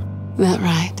 Selina. That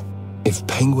right? If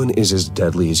Penguin is as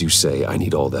deadly as you say, I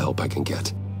need all the help I can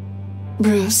get.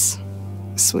 Bruce,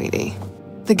 sweetie,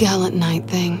 the gallant knight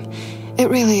thing, it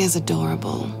really is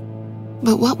adorable.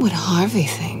 But what would Harvey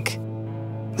think?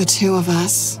 The two of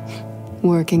us,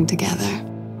 working together.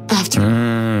 After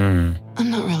I'm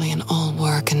not really an all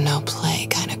work and no play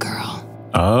kind of girl.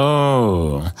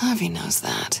 Oh. Harvey knows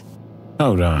that.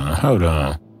 Hold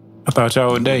on. I thought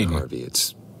y'all were dating. Harvey,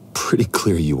 it's pretty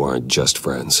clear you aren't just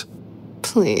friends.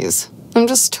 Please, I'm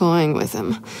just toying with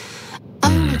him.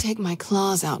 I want to take my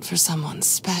claws out for someone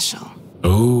special.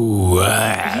 Ooh.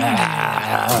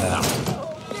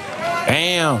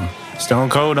 Damn.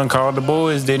 Stone Cold done called the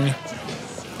boys, didn't he?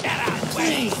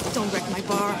 Please, don't wreck my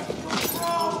bar.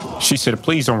 She said,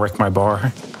 please don't wreck my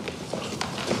bar.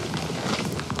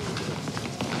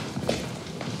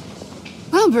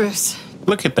 Well, Bruce.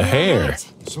 Look at the hair.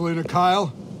 Selena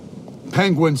Kyle,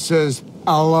 Penguin says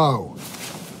hello.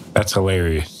 That's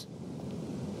hilarious.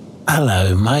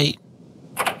 Hello, mate.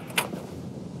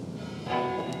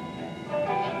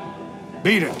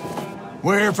 Beat it.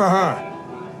 We're here for her.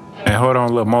 And hold on,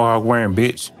 little mohawk wearing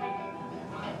bitch.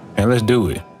 And let's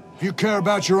do it. If you care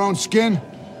about your own skin.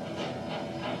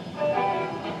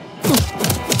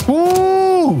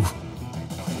 Woo!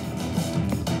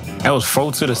 That was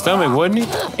 4 to the stomach, wasn't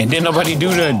it? And didn't nobody do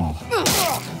nothing.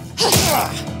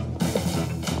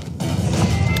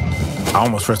 I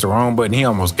almost pressed the wrong button. He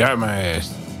almost got my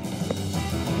ass.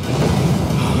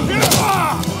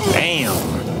 Damn.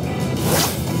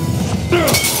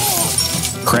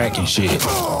 Cracking shit.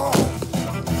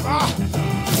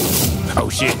 Oh,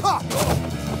 shit.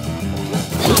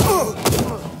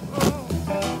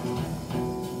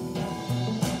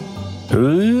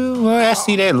 Ooh, well, I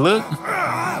see that look.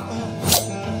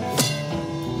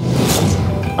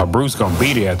 Oh, Bruce gonna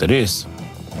beat it after this.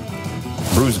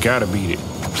 Bruce gotta beat it.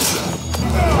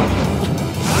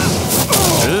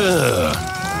 Ugh.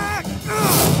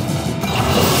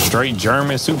 Straight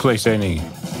German suplex that nigga.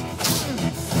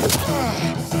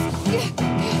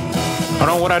 Hold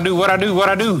on, what I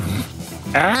do?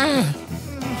 Ah.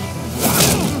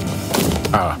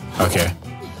 Oh, okay.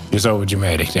 It's over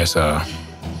dramatic. That's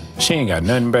she ain't got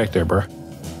nothing back there, bro.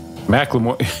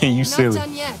 Macklemore, you silly. Not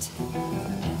done yet.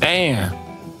 Damn.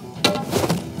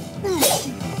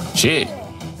 Shit.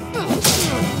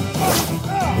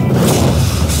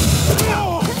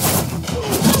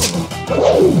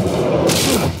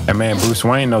 That man Bruce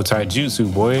Wayne no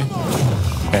taijutsu, boy.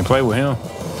 Can't play with him.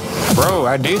 Bro,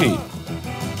 I did it.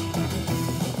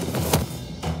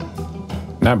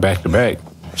 Not back to back,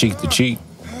 cheek to cheek.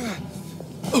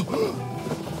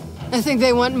 I think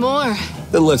they want more.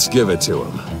 Then let's give it to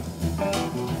him.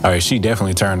 All right, she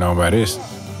definitely turned on by this.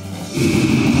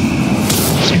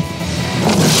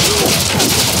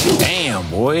 Damn,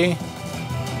 boy.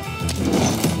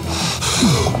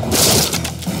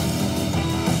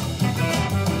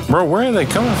 Bro, where are they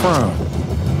coming from?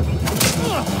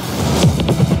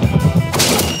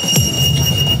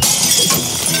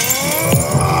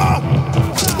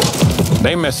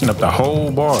 They messing up the whole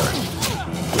bar.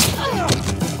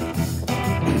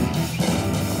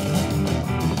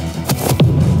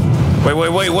 Wait.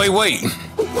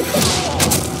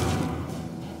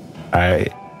 All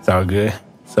right, it's all good.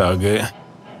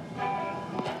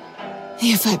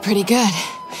 You fight pretty good.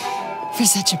 For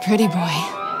such a pretty boy.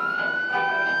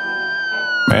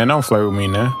 Man, don't flirt with me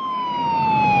now.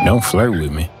 Don't flirt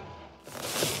with me.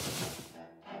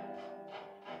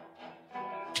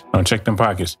 Don't check them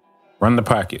pockets. Run the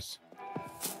pockets.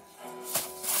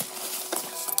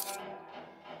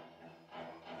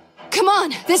 Come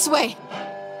on, this way.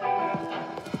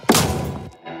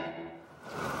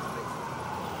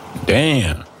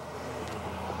 Damn.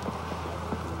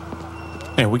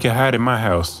 Man, we can hide in my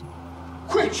house.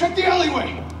 Quick, check the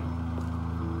alleyway!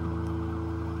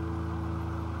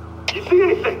 You see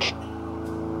anything?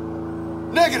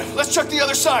 Negative. Let's check the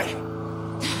other side.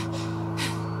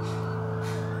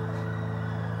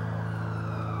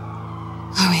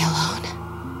 Are we alone?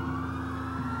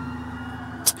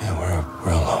 Yeah, we're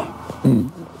alone.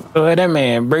 Boy, that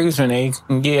man Bruce, when they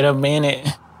can get up in it.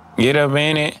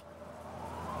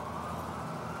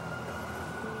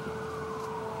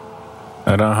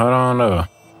 Hold on though.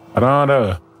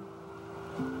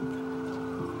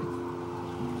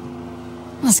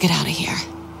 Let's get out of here.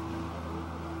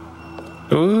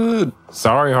 Ooh,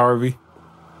 sorry, Harvey.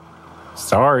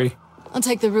 Sorry. I'll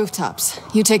take the rooftops.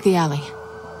 You take the alley.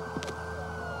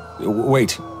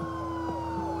 Wait. Oh,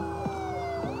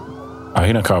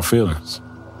 he done caught feelings.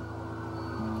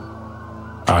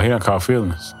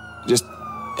 Just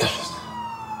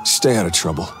stay out of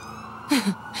trouble.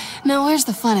 Now, where's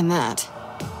the fun in that?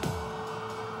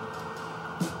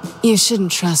 You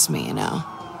shouldn't trust me, you know.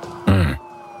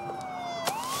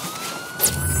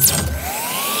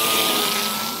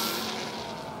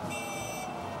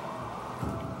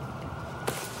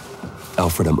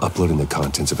 Alfred, I'm uploading the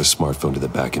contents of a smartphone to the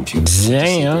back computer. Damn. See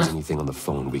if there's anything on the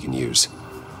phone we can use.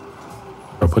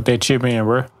 Bro, put that chip in,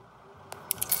 bro.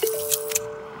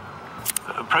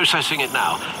 Processing it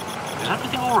now. Is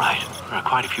everything all right? There are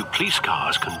quite a few police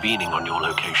cars convening on your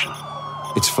location.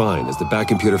 It's fine. Has the back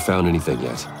computer found anything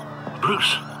yet?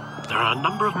 Bruce, there are a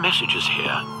number of messages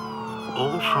here.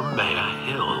 All from Mayor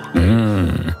Hill.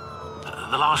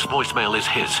 The last voicemail is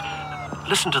his.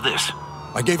 Listen to this.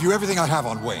 I gave you everything I have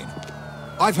on Wayne.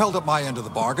 I've held up my end of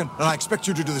the bargain, and I expect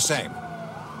you to do the same.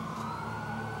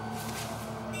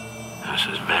 This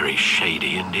is very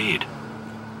shady indeed.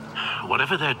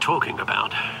 Whatever they're talking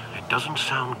about, it doesn't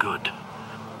sound good.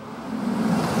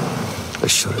 I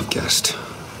should have guessed.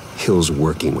 Hill's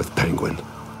working with Penguin.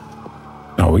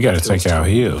 No, we gotta take out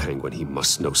Hill. Penguin, he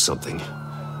must know something.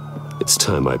 It's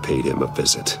time I paid him a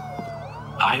visit.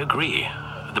 I agree.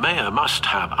 The mayor must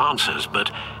have answers,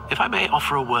 but if I may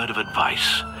offer a word of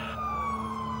advice.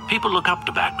 People look up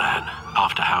to Batman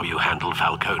after how you handled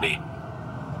Falcone.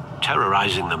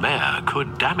 Terrorizing the mayor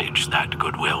could damage that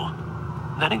goodwill.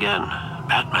 Then again,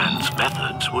 Batman's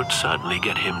methods would certainly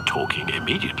get him talking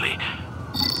immediately.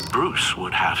 Bruce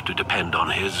would have to depend on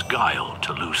his guile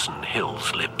to loosen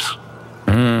Hill's lips.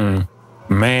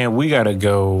 Man, we gotta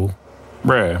go.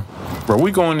 Bruh,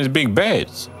 we going as big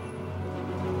bats.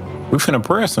 We finna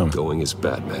press him. Going as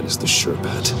Batman is the sure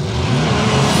bet.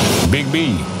 Big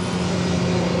B.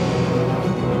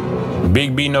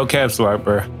 Big B, no caps lock,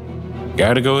 bruh.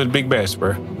 Gotta go as big bats,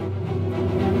 bruh.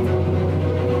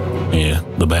 Yeah,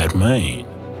 the Batman.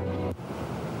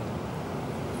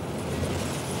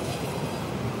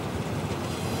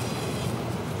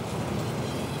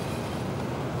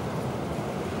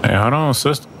 Hey, hold on,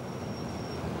 sister.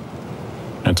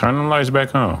 And turn the lights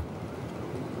back on.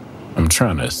 I'm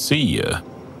trying to see ya.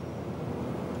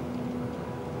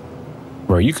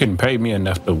 Bro, you couldn't pay me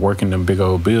enough to work in them big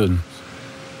old buildings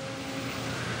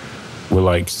with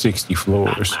like 60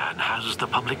 floors. Batman has the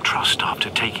public trust after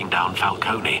taking down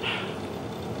Falcone.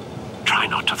 Try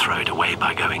not to throw it away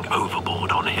by going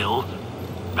overboard on Hill.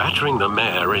 Battering the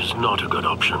mayor is not a good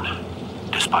option,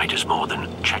 despite his more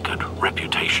than checkered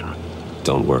reputation.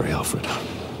 Don't worry, Alfred.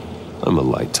 I'm a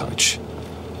light touch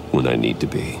when I need to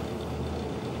be.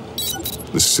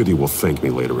 The city will thank me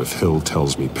later if Hill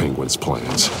tells me Penguin's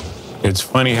plans. It's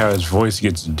funny how his voice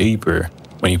gets deeper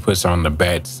when he puts on the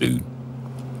bat suit.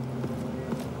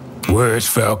 Where's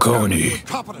Falcone?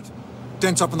 Competent.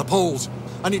 Dents up in the polls.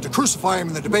 I need to crucify him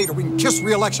in the debate or we can kiss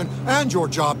re-election and your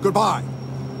job goodbye.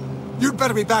 You'd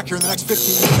better be back here in the next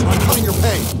 15 minutes or I'm cutting your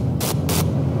pay.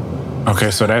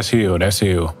 Okay, so that's Hill. That's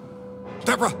Hill.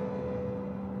 Deborah!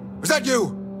 Was that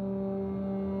you?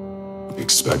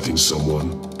 Expecting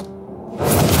someone?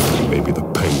 Maybe the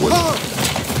Penguin?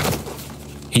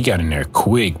 He got in there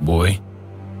quick, boy.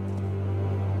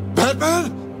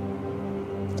 Batman?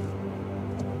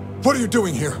 What are you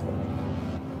doing here?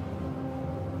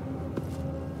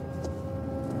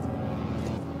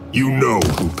 You know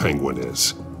who Penguin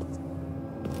is.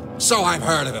 So I've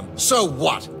heard of him. So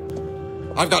what?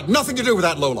 I've got nothing to do with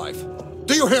that lowlife.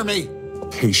 Do you hear me?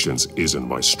 Patience isn't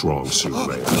my strong suit,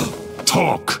 Mayor.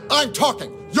 Talk! I'm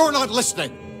talking. You're not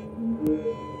listening.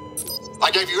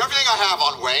 I gave you everything I have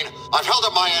on Wayne. I've held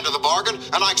up my end of the bargain,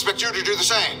 and I expect you to do the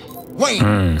same.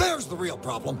 Wayne, there's the real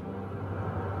problem.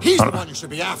 He's the one you should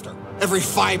be after. Every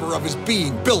fiber of his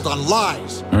being built on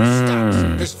lies,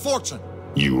 status, his fortune.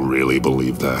 You really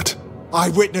believe that? I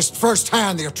witnessed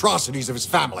firsthand the atrocities of his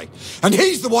family, and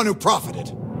he's the one who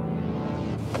profited.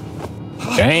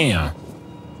 Damn.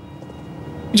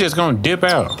 You just gonna dip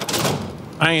out.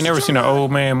 I ain't never seen an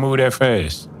old man move that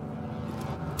fast.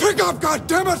 Pick up,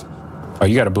 goddammit! Oh,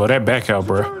 you gotta blow that back out,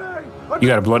 bro. You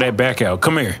gotta blow that back out.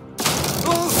 Come here.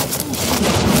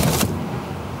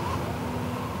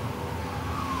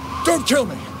 Don't kill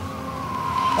me.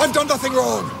 I've done nothing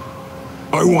wrong.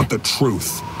 I want the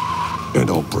truth. And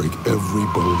I'll break every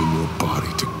bone in your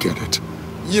body to get it.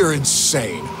 You're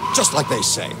insane. Just like they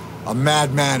say. A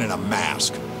madman in a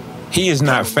mask. He is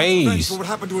not phased. For what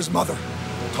happened to his mother.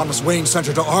 Thomas Wayne sent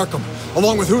her to Arkham,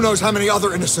 along with who knows how many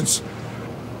other innocents.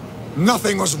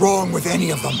 Nothing was wrong with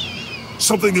any of them.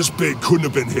 Something this big couldn't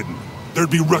have been hidden. There'd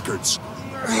be records.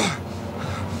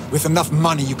 With enough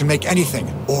money, you can make anything,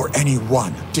 or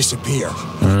anyone, disappear.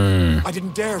 I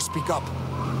didn't dare speak up.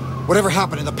 Whatever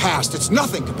happened in the past, it's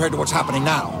nothing compared to what's happening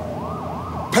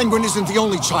now. Penguin isn't the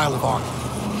only child of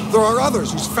Arkham. There are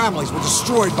others whose families were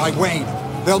destroyed by Wayne.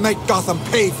 They'll make Gotham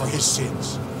pay for his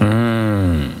sins.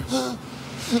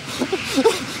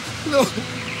 No.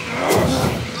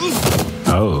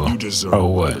 Oh. You deserve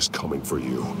what is coming for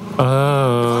you.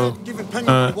 Oh. Given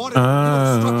Penguin what he wanted, he would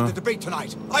have struck the debate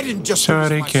tonight. I didn't just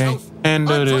Shawty can't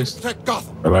handle this. Protect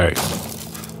Gotham. Right.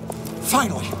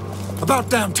 Finally. About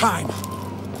damn time.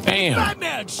 Damn.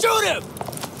 Batman, shoot him!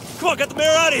 Come on, get the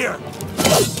mayor out of here!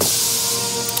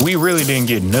 We really didn't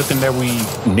get nothing that we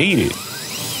needed.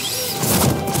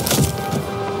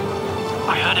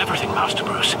 I heard everything, Master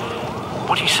Bruce.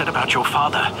 What he said about your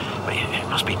father, it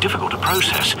must be difficult to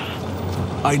process.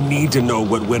 I need to know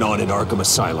what went on in Arkham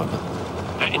Asylum.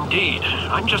 Indeed.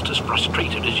 I'm just as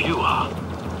frustrated as you are.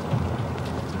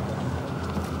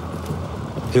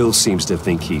 Hill seems to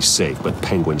think he's safe, but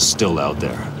Penguin's still out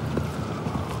there.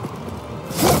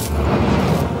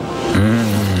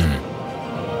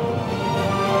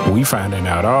 We finding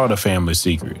out all the family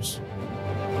secrets.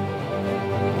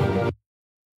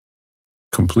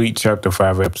 Complete Chapter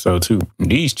 5, Episode 2.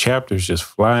 These chapters just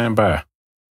flying by.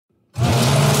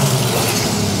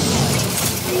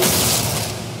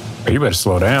 You better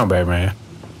slow down, Batman.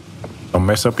 Don't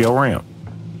mess up your ramp.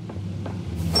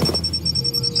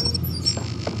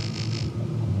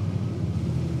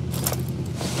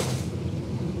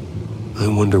 I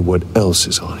wonder what else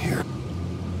is on here.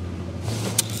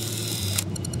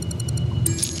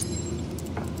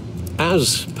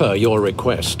 As per your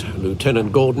request,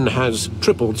 Lieutenant Gordon has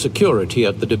tripled security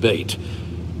at the debate.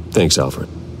 Thanks, Alfred.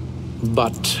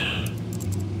 But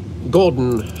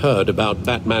Gordon heard about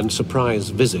Batman's surprise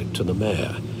visit to the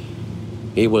mayor.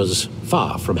 He was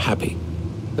far from happy.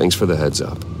 Thanks for the heads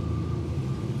up.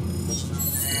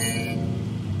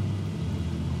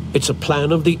 It's a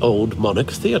plan of the old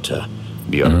Monarch Theater.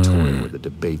 The auditorium where the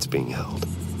debate's being held.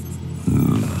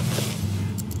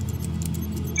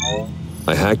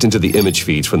 I hacked into the image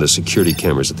feeds from the security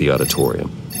cameras at the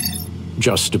auditorium.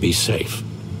 Just to be safe.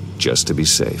 Just to be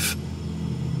safe.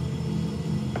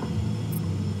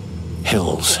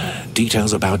 Hills,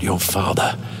 details about your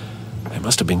father. They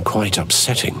must have been quite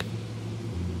upsetting.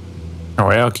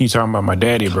 Oh, Al keeps talking about my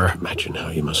daddy, bro. Imagine how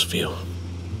you must feel.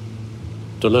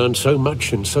 To learn so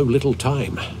much in so little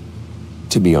time.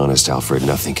 To be honest, Alfred,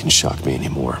 nothing can shock me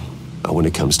anymore. Not when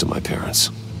it comes to my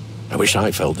parents. I wish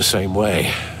I felt the same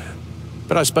way.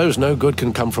 But I suppose no good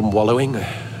can come from wallowing.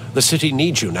 The city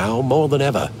needs you now more than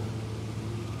ever.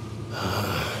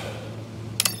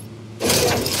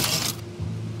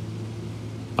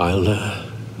 I'll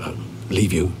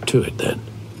leave you to it then.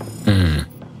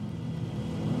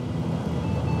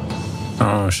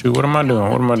 Oh, shoot. What am I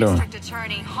doing? What am I doing? District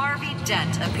Attorney Harvey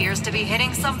Dent appears to be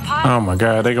hitting some pipe. Oh, my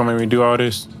God. They gonna make me do all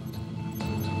this?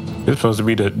 It's supposed to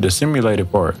be the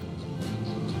simulated part.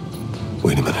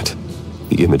 Wait a minute.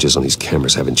 The images on these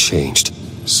cameras haven't changed.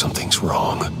 Something's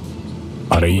wrong.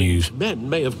 Men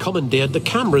may have commandeered the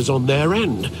cameras on their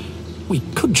end. We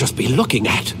could just be looking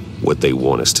at what they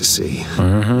want us to see.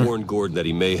 Warn Gordon that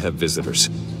he may have visitors.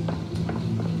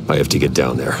 I have to get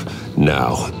down there.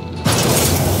 Now.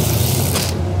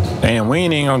 Damn, we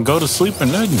ain't even gonna go to sleep or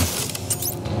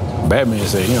nothing. Batman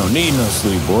said, you don't need no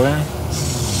sleep, boy.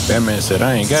 Batman said,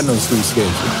 I ain't got no sleep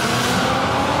schedule.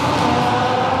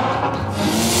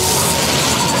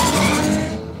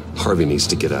 Harvey needs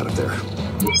to get out of there.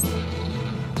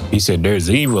 He said there's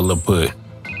evil to put.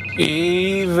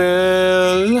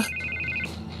 Evil.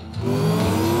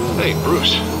 Hey,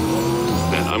 Bruce.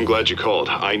 Man, I'm glad you called.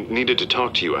 I needed to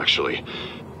talk to you, actually.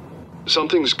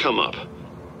 Something's come up.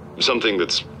 Something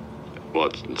that's... well,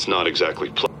 it's not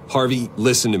exactly... Harvey,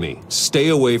 listen to me. Stay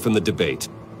away from the debate.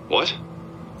 What?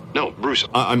 No, Bruce,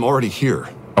 I'm already here.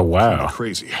 Oh, wow.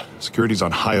 Crazy. Security's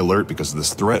on high alert because of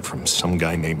this threat from some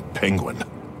guy named Penguin.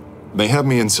 They have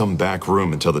me in some back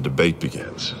room until the debate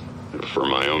begins. For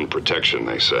my own protection,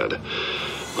 they said. A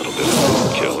little bit of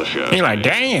overkill, if you ask me. You're like,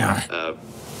 damn.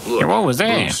 Look, what was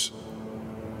that? Bruce,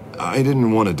 I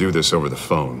didn't want to do this over the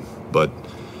phone, but...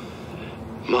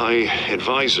 my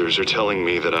advisors are telling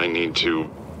me that I need to...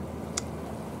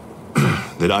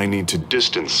 that I need to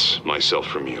distance myself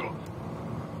from you.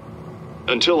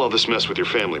 Until all this mess with your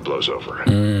family blows over.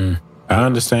 I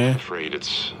understand. I'm afraid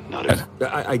it's not...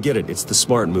 I get it. It's the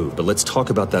smart move, but let's talk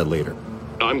about that later.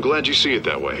 I'm glad you see it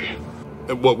that way.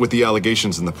 What with the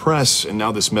allegations in the press, and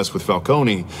now this mess with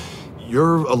Falcone,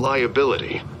 you're a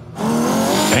liability.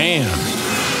 Damn.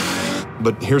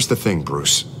 But here's the thing,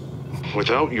 Bruce.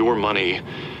 Without your money...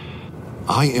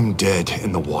 I am dead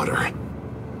in the water.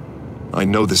 I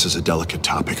know this is a delicate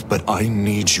topic, but I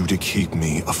need you to keep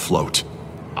me afloat.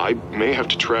 I may have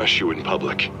to trash you in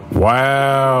public.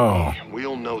 Wow.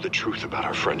 We'll know the truth about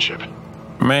our friendship.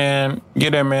 Man,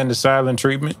 get that man the silent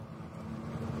treatment.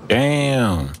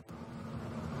 Damn.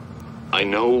 I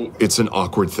know it's an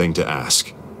awkward thing to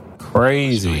ask.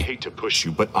 Crazy. I hate to push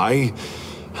you, but I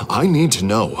need to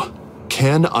know.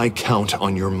 Can I count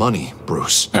on your money,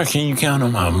 Bruce? How can you count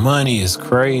on my money? It's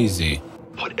crazy.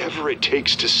 Whatever it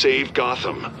takes to save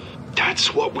Gotham.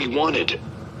 That's what we wanted.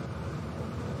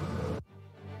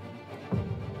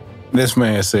 This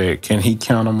man said, can he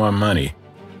count on my money?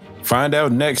 Find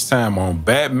out next time on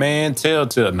Batman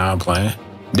Telltale. Nah, I'm playing.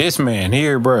 This man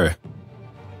here, bruh.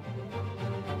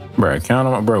 Bruh, count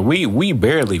on, bro. We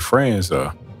barely friends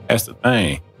though. That's the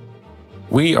thing.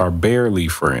 We are barely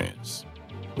friends.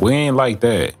 We ain't like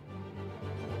that.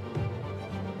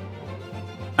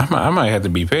 I might have to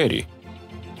be petty.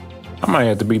 I might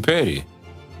have to be petty.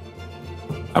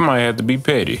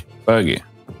 Fuck it.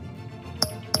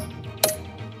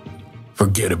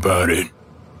 Forget about it.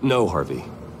 No, Harvey.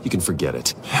 You can forget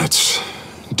it. That's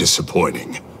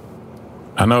disappointing.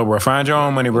 I know, bro. Find your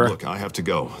own money, bro. Look, I have to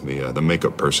go. The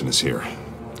makeup person is here.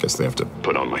 Guess they have to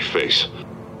put on my face.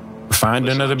 Find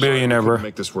another billionaire, bro.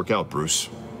 Make this work out, Bruce.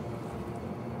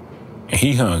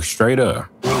 He hung straight up.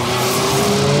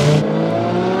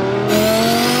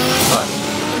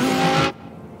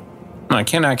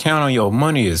 Can I count on your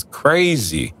money is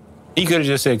crazy. He could have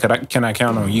just said, can I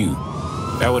count on you?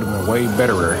 That would have been way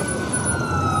betterer.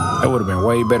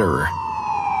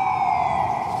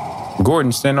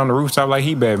 Gordon standing on the rooftop like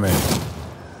he Batman.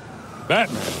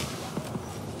 Batman?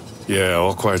 Yeah,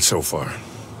 all quiet so far.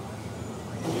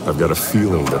 I've got a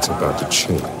feeling that's about to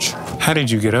change. How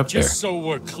did you get up there? Just so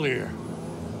we're clear.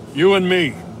 You and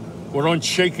me, we're on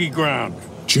shaky ground.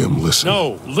 Jim, listen.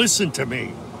 No, listen to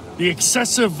me. The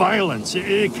excessive violence,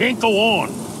 it can't go on.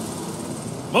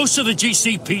 Most of the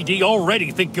GCPD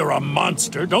already think you're a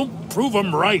monster. Don't prove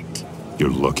them right. You're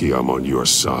lucky I'm on your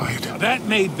side. That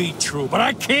may be true, but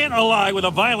I can't ally with a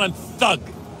violent thug.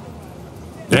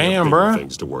 Damn, bro.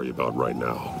 Things to worry about right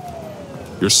now.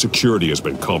 Your security has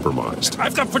been compromised.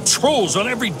 I've got patrols on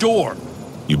every door.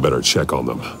 You better check on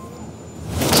them.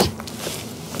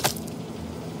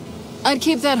 I'd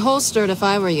keep that holstered if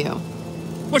I were you.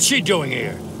 What's she doing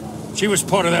here? She was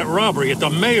part of that robbery at the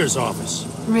mayor's office.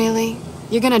 Really?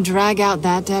 You're gonna drag out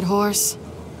that dead horse?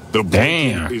 The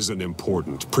break-in isn't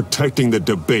important. Protecting the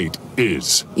debate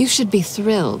is. You should be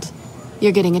thrilled.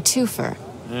 You're getting a twofer.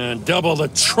 And double the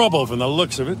trouble from the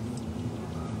looks of it.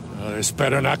 This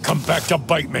better not come back to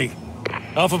bite me.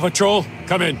 Alpha Patrol,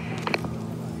 come in.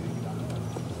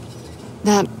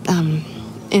 That,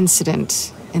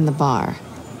 incident in the bar.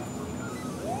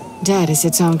 Dead is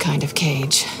its own kind of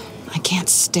cage. I can't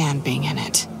stand being in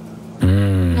it.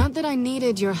 Not that I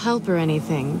needed your help or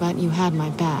anything, but you had my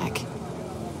back.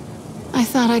 I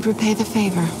thought I'd repay the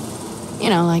favor. You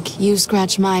know, like you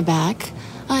scratch my back,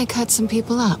 I cut some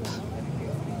people up.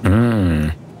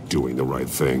 Doing the right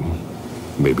thing.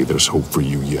 Maybe there's hope for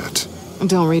you yet.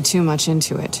 Don't read too much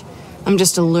into it. I'm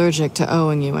just allergic to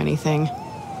owing you anything.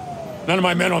 None of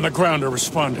my men on the ground are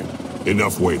responding.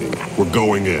 Enough waiting. We're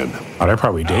going in. Oh, they're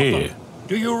probably dead.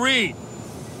 Do you read?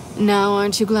 Now,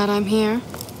 aren't you glad I'm here?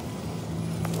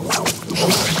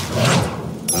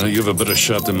 You have a better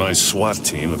shot than my SWAT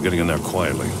team of getting in there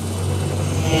quietly.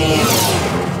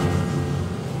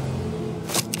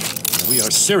 We are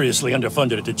seriously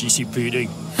underfunded at the GCPD.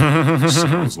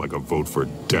 Sounds like a vote for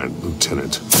Dent,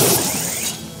 Lieutenant.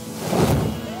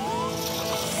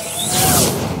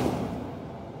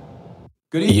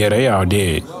 Good evening. Yeah, they all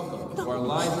dead. Our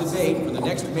live debate for the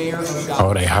next mayor of Gotham.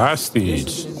 Oh, they hostage.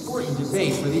 This is an important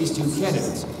debate for these two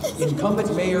candidates.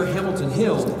 Incumbent Mayor Hamilton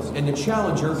Hill and the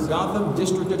challenger Gotham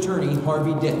District Attorney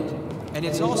Harvey Dent. And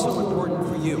it's also important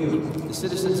for you, the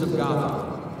citizens of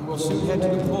Gotham, who will soon head to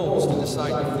the polls to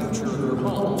decide the future of your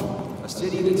home, a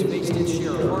city that's faced its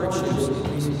share of hardships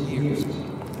in recent years.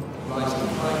 Rising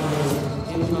crime rates,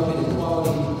 income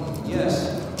inequality, yes,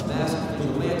 mass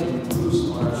vigilante Bruce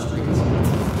on our streets.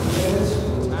 Candidates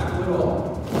will tackle it all.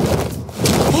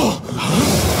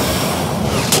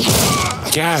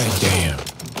 God damn.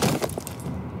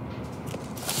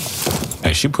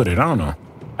 Hey, she put it on her.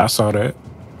 I saw that.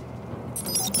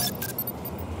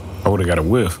 I would've got a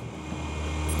whiff.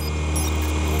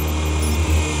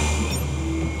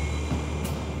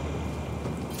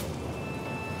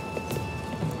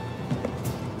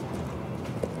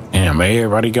 Damn,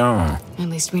 everybody gone. At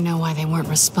least we know why they weren't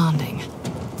responding.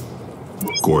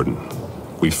 Gordon,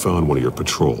 we found one of your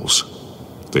patrols.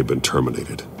 They've been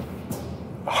terminated.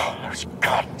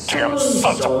 Goddamn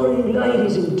sorry,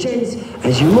 ladies and gents.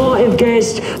 As you might have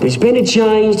guessed, there's been a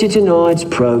change to tonight's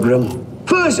program.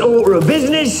 First order of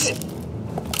business.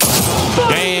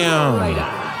 Damn.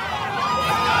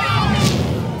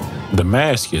 The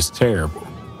mask is terrible.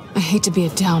 I hate to be a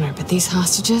downer, but these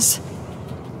hostages,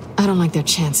 I don't like their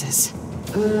chances.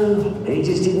 They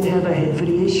just didn't have a head for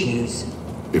the issues.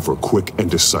 If we're quick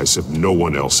and decisive, no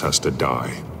one else has to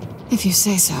die. If you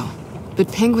say so. But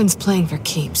Penguin's playing for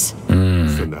keeps.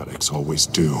 Fanatics always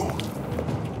do.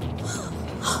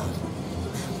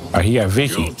 Oh, he got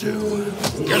Vicky.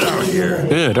 Get out here.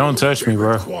 Yeah, don't touch me,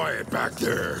 bro. Quiet back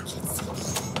there.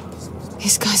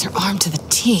 These guys are armed to the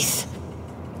teeth.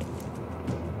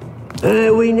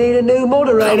 We need a new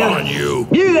moderator. Come on, you.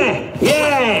 You there?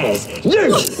 Yes!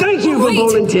 You! Thank you for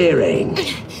volunteering.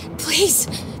 Please,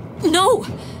 no.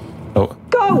 Oh.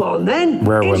 Go on, then.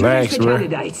 Bro, Introduce relax, the bro.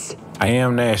 candidates. I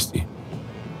am nasty.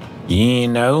 You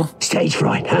ain't know? Stage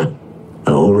fright, huh?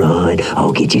 All right,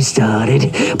 I'll get you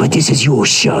started, but this is your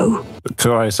show.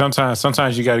 So like,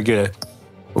 sometimes you gotta get it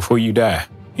before you die.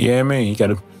 Yeah, I mean, you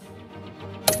gotta.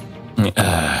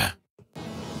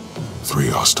 3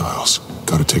 hostiles.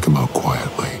 Gotta take them out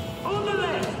quietly.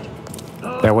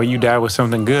 That way you die with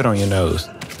something good on your nose.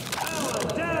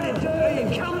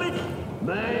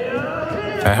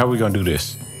 How we gonna do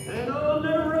this?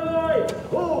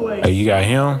 Hey, you got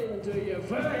him?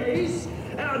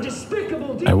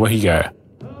 Hey, what he got?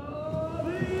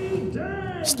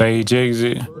 Stage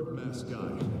exit.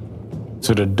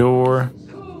 To the door.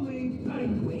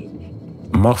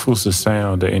 Muffles the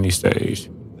sound at any stage.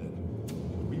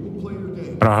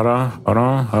 Hold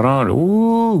on.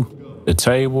 Ooh, the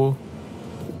table.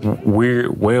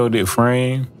 Weird welded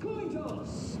frame.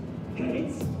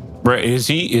 Bro, is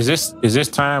this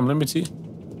time limited?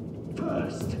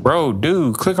 Bro,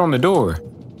 dude, click on the door.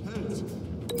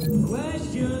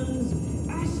 Questions.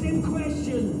 Ask them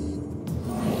questions.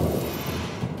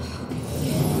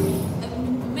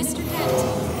 Mr.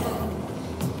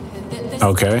 Kent.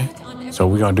 Okay, so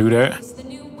we're gonna do that.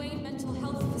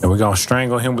 And we're gonna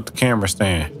strangle him with the camera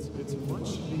stand.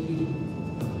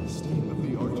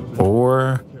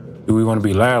 Or do we want to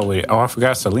be loud with it? Oh, I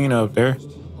forgot Selena up there.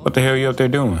 What the hell are you up there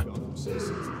doing?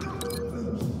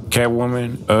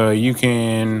 Catwoman, you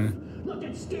can...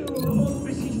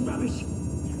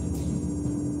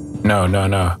 No.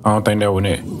 I don't think that was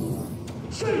it.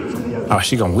 Oh,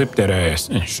 she gonna whip that ass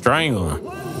and strangle him.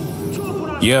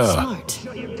 Yeah.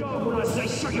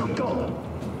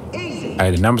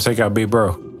 Hey, the number take out Big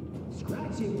Bro.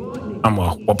 I'm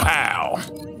a wapow.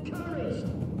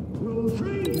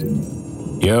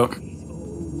 Yep.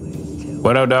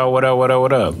 What up, dog?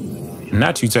 What up?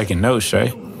 Not you taking notes, Shay.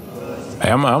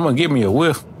 Hey, I'm gonna give me a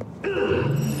whiff.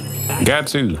 Got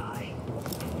to.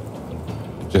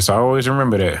 Just always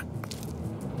remember that.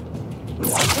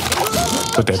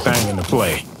 Put that thing into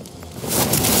play.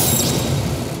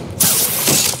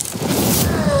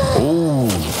 Ooh.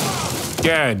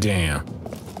 Goddamn.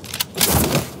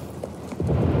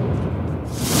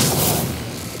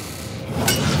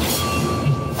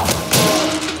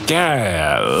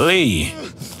 Golly.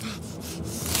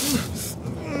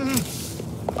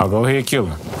 I'll go ahead and kill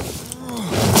him.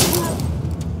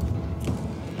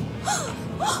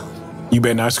 You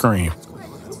better not scream.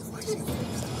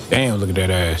 Damn, look at that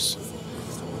ass.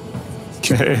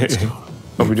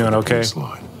 Hope you're doing okay.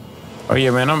 Oh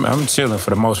yeah, man, I'm chilling for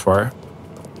the most part.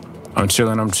 I'm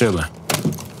chilling. And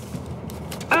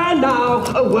now,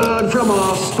 a word from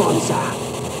our sponsor.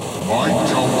 My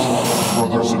Telltale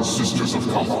brothers and sisters of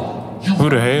Gotham, you Who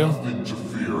the hell? have nothing to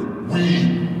fear. We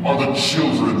are the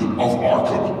children of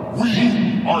Arkham. We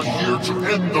are here to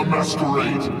end the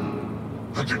masquerade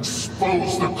and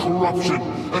expose the corruption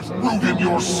at root in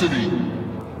your city.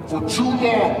 For too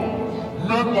long,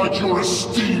 men like your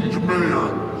esteemed mayor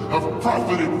have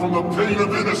profited from the pain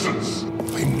of innocence.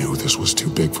 They knew this was too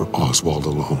big for Oswald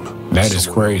alone. That is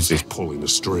crazy. Pulling the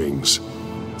strings.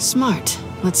 Smart.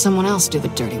 Let someone else do the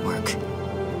dirty work.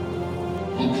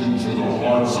 Look into the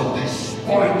hearts of these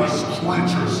spineless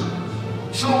creatures,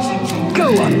 chosen to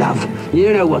Go on, love.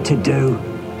 You know what to do.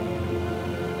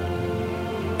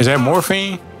 Is that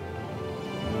morphine?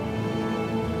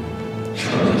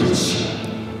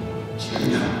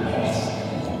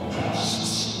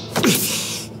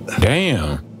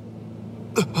 Damn.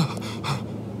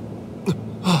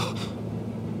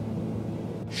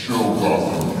 Show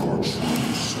Gotham your true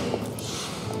selves.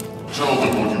 Tell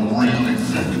them what you really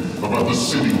think about the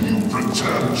city you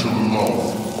pretend to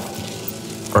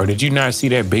love. Bro, did you not see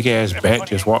that big ass bat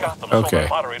just walk? Okay.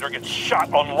 Moderator gets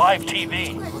shot on live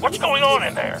TV. What's going on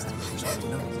in there?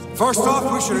 First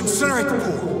off, we should incinerate the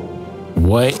pool.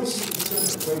 What?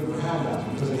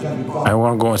 I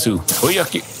want to go into. Oh,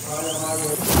 yucky.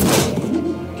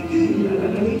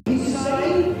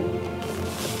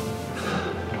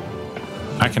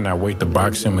 I cannot wait to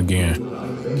box him again.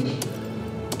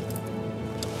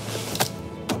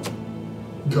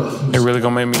 They really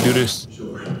gonna make me do this?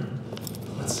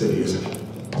 That city isn't.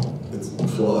 Its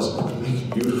flaws make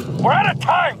it beautiful. We're out of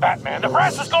time, Batman. The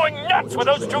press is going nuts with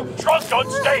those two drunks on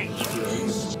stage.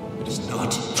 It is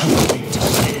not too late to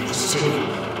save the city.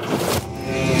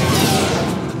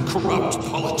 Corrupt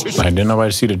politicians. Like, didn't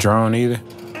nobody see the drone either?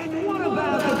 What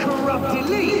about the corrupt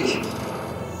elite?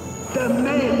 The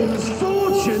men's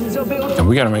fortunes are built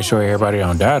We gotta make sure everybody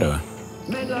don't die though.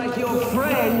 Men like your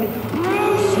friend,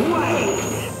 Bruce Wayne.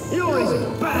 You're as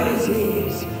bad as he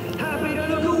is. Happy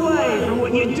to look away from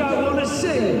what you don't want to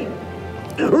see.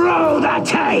 Roll the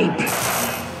tape!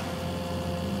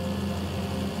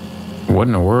 What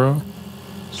in the world?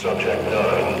 Subject 9.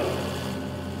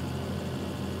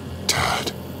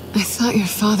 I thought your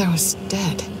father was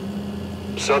dead.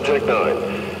 Subject 9,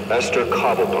 Esther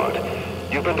Cobblepot.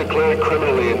 You've been declared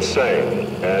criminally insane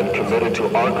and committed to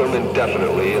Arkham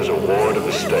indefinitely as a ward of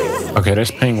the state. Okay,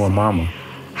 that's Penguin Mama.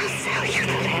 I'll sell you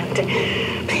the land.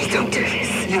 Please don't do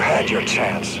this. You had your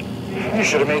chance. You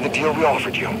should have made the deal we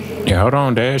offered you. Yeah, hold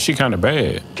on, Dad. She kind of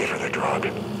bad. Give her the drug.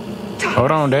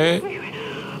 Hold on, Dad.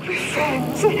 We're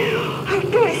friends. Our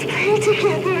boys play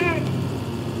together.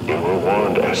 You were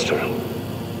warned, Esther.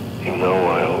 You know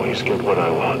I always get what I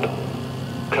want.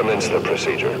 Commence the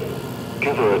procedure.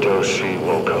 Give her a dose she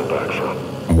won't come back from.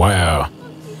 Wow.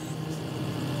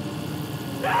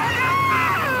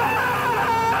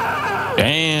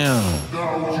 Damn.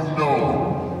 Now you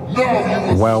know.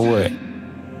 Now you Wow, what?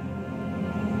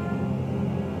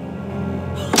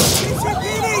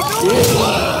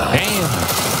 Damn.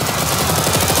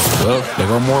 Well, there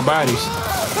go more bodies.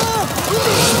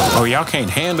 Oh, y'all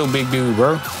can't handle big dude,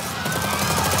 bro.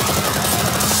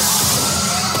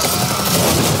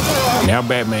 Now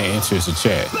Batman enters the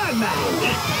chat.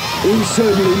 You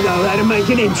certainly know how to make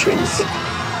an entrance.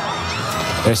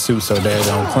 That suit's so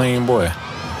daggone clean, boy.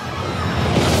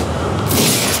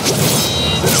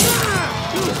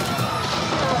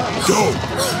 Go!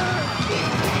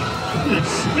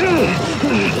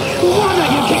 Why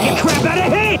don't you kick the crap out of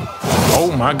him? Oh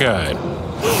my God.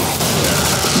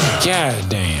 God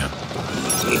damn.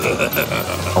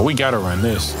 Oh, we gotta run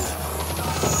this.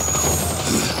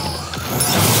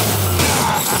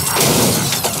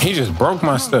 He just broke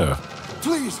my stuff.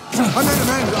 Please, I made a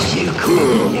man. You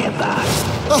could never.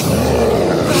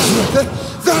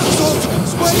 That's all.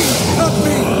 Wait, help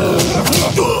me.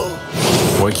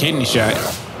 Boy, kidney shot.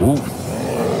 Ooh.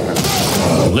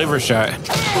 Liver shot.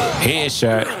 Head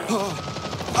shot.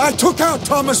 I took out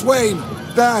Thomas Wayne.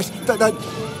 That was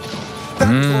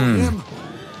him.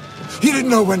 He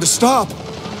didn't know when to stop.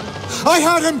 I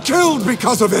had him killed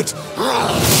because of it.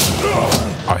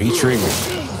 Oh, he triggered.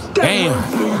 Damn.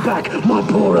 Bring back my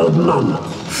poor old mum.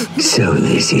 So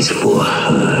this is for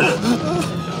her.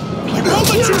 Don't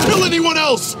let you kill anyone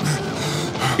else.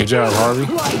 Good job, Harvey.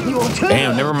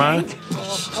 Damn, never mind.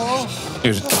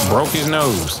 He just broke his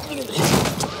nose.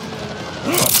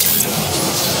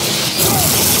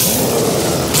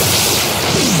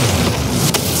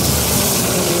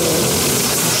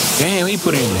 Damn, he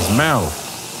put it in his mouth.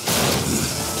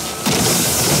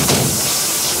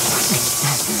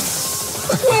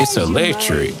 It's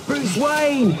electric. Bruce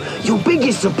Wayne, your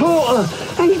biggest supporter,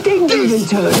 and he didn't even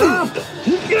turn up.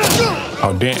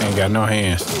 Oh, Dent ain't got no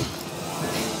hands.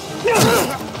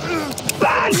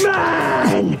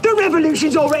 Batman! The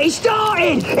revolution's already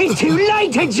started! It's too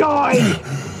late to join!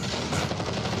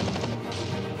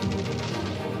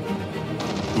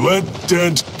 Let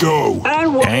Dent go.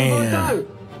 And what Damn.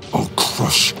 I'll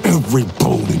crush every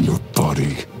bone in your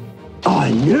body.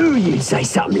 I knew you'd say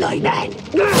something like that.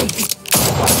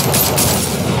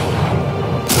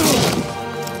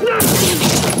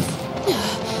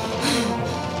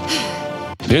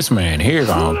 This man here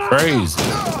gone crazy.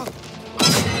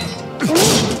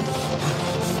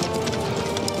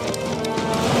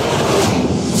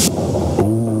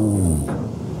 Ooh.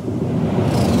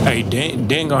 Hey,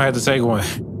 Dan gonna have to take one.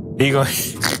 He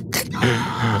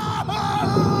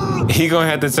gonna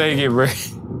have to take it, bro.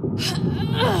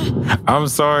 I'm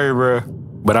sorry, bro,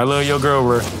 but I love your girl,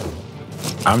 bro.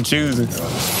 I'm choosing.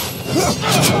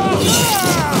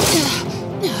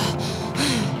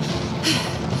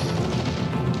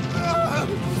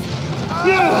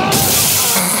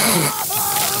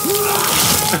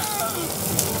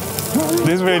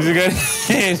 This man just got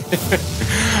hit.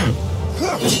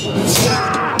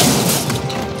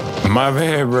 My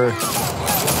bad, bro.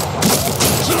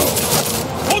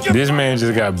 This man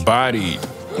just got bodied.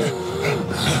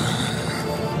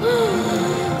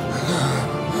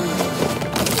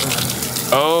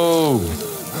 Oh.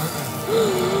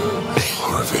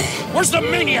 Harvey. Where's the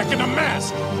maniac in the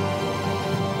mask?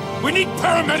 We need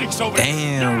paramedics over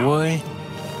here. Damn, boy.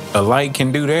 A light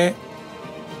can do that?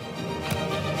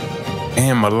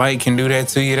 Damn, a light can do that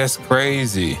to you? That's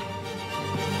crazy.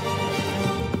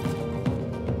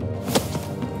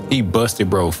 He busted,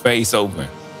 bro, face open.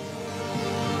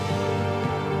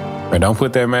 Bro, don't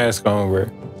put that mask on, bro.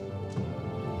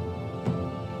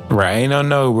 Right, ain't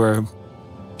no, bro.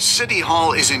 City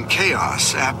Hall is in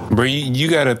chaos. Bro, you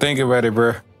gotta think about it,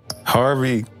 bro.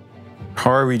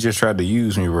 Harvey just tried to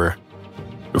use me, bro.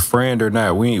 Friend or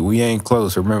not, we ain't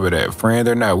close. Remember that. Friend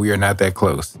or not, we are not that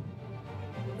close.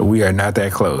 We are not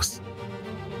that close.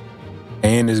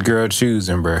 And this girl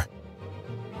choosing, bro.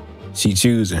 She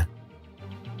choosing.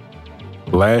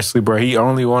 Lastly, bro, he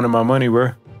only wanted my money,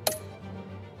 bro.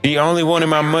 He only wanted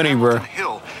my money, bro.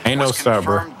 Ain't no stop,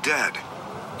 bro. Dead.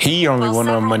 He only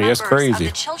wanted my money. That's crazy.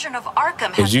 The children of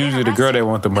Arkham It's usually the girl that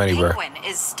want the money, bro. Penguin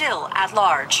is still at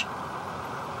large.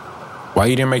 Why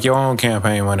you didn't make your own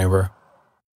campaign money, bro?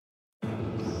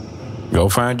 Go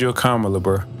find you a Kamala,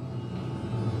 bro.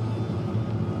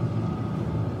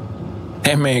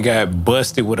 That man got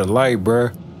busted with a light, bro.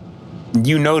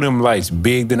 You know them lights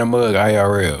big than a mug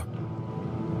IRL.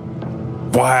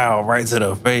 Wow, right to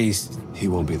the face. He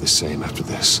won't be the same after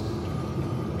this.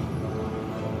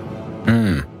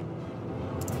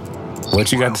 What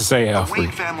you got to say, The Alfred?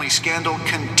 Wayne family scandal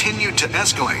continued to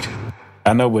escalate.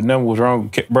 I know, but nothing was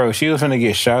wrong. Bro, she was finna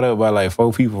get shot up by like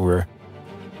 4 people, bro.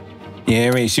 Yeah,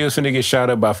 I mean, she was finna get shot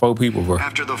up by 4 people, bro.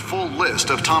 After the full list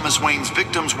of Thomas Wayne's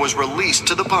victims was released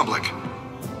to the public.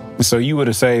 So you would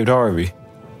have saved Harvey.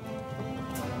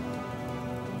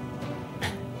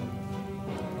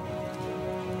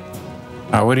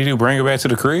 What did he do? Bring her back to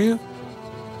the crib?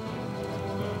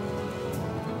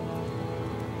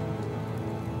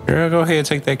 Girl, go ahead and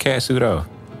take that cat suit off.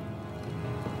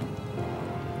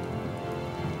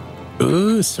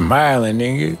 Ooh, smiling,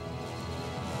 nigga.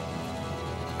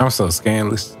 I'm so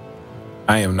scandalous.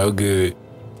 I am no good.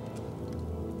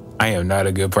 I am not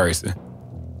a good person.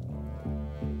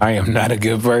 I am not a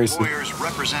good person. Lawyers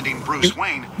representing Bruce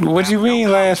Wayne. What you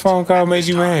mean last phone call made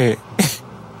you mad?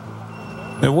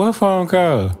 What phone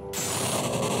call?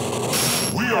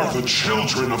 We are the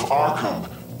children of Arkham,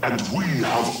 and we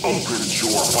have opened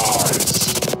your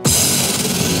eyes.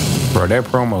 Bro, that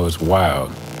promo is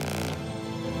wild.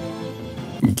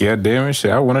 God damn it,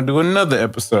 shit. I want to do another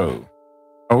episode.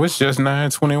 Oh, it's just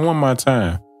 9:21 my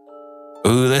time.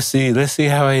 Ooh, let's see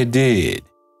how I did.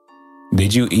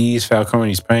 Did you ease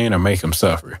Falcone's pain or make him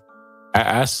suffer?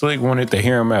 I slick wanted to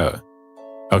hear him out.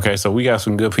 Okay, so we got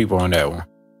some good people on that one.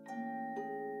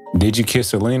 Did you kiss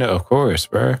Selena? Of course,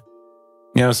 bro. You know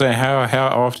what I'm saying? How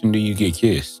often do you get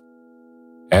kissed?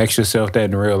 Ask yourself that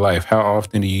in real life. How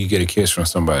often do you get a kiss from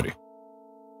somebody?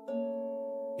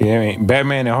 Yeah, I mean,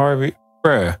 Batman and Harvey,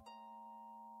 bruh.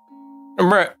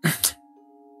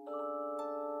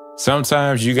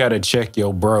 Sometimes you gotta check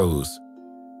your bros.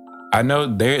 I know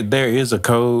there is a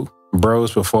code,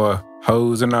 bros before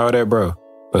hoes and all that, bro.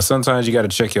 But sometimes you gotta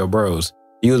check your bros.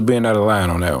 He was being out of line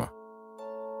on that one.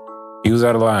 He was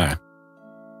out of line.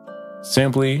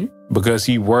 Simply because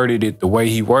he worded it the way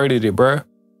he worded it, bro.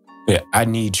 Yeah, I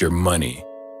need your money.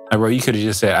 Like, bro, you could have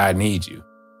just said, I need you.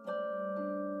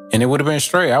 And it would have been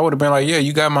straight. I would have been like, yeah,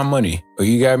 you got my money. Or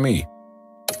you got me.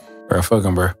 Bro, fuck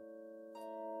him, bro.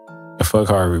 And fuck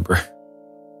Harvey, bro.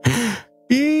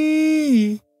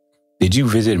 Did you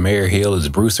visit Mayor Hill as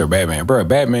Bruce or Batman? Bro,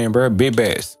 Batman, bro, big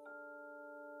bass.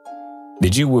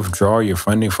 Did you withdraw your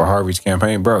funding for Harvey's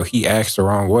campaign? Bro, he asked the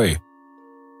wrong way.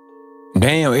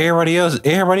 Damn, everybody else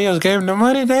gave him the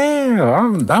money?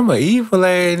 Damn, I'm an evil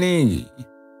ass nigga.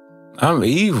 I'm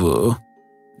evil.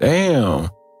 Damn.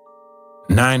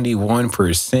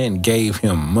 91% gave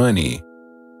him money.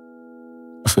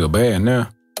 I feel bad now.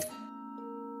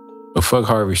 But fuck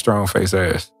Harvey strong face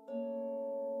ass.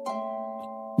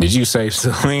 Did you save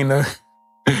Selena?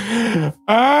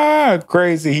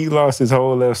 Crazy. He lost his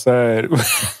whole left side.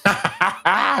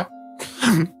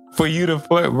 For you to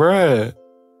fuck, bruh.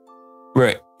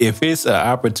 Bruh, if it's an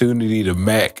opportunity to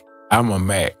Mac, I'm a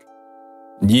Mac.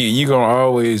 You gonna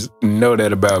always know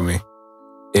that about me.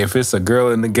 If it's a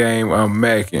girl in the game, I'm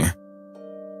Macking.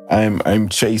 I'm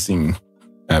chasing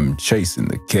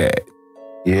the cat.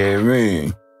 Yeah,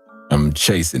 man. I'm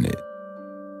chasing it.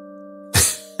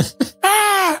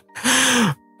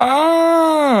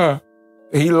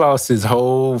 He lost his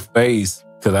whole face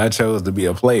because I chose to be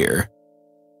a player.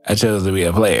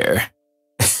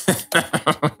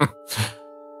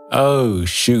 Oh,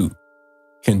 shoot.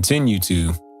 Continue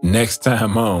to next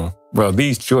time on. Bro,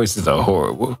 these choices are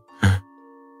horrible.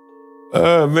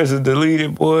 Mr.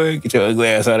 Deleted, boy. Get your ugly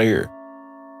ass out of here.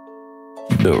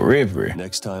 The River.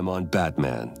 Next time on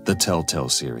Batman, the Telltale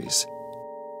series.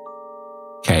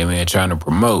 Came in trying to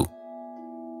promote.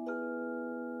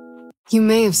 You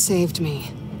may have saved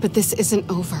me, but this isn't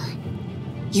over.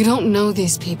 You don't know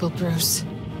these people, Bruce.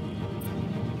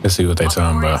 Let's see what they're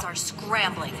talking about. Are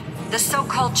scrambling. The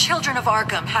so-called children of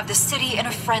Arkham have the city in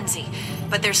a frenzy,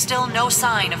 but there's still no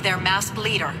sign of their masked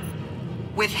leader.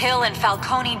 With Hill and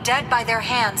Falcone dead by their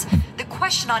hands, the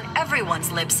question on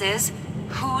everyone's lips is,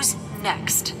 Who's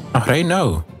next? Oh, they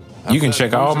know. You can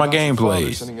check all my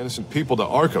gameplays. Sending innocent people to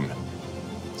Arkham.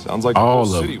 Sounds like all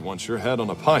the of city wants your head on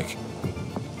a pike.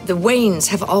 The Waynes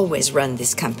have always run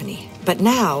this company, but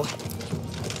now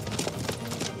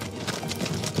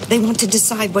they want to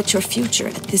decide what your future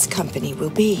at this company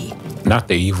will be. Not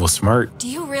the evil smirk. Do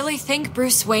you really think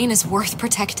Bruce Wayne is worth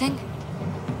protecting?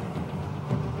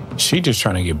 She just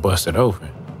trying to get busted open.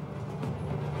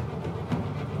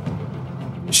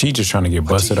 She just trying to get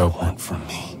busted open. From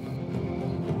me.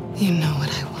 You know what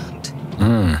I want.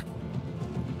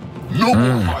 No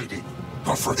more hiding.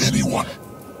 Not for anyone.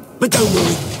 But don't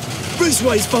worry. Bruce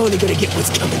Wayne's finally gonna get what's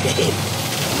coming to him.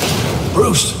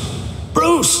 Bruce!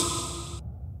 Bruce!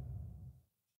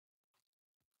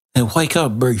 And wake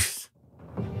up, Bruce.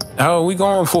 Oh, we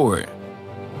going for it.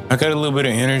 I got a little bit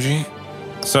of energy.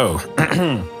 So,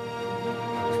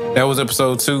 that was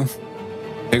episode 2.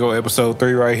 Here go episode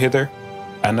 3 right here.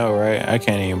 I know, right? I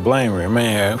can't even blame her,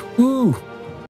 man. Woo.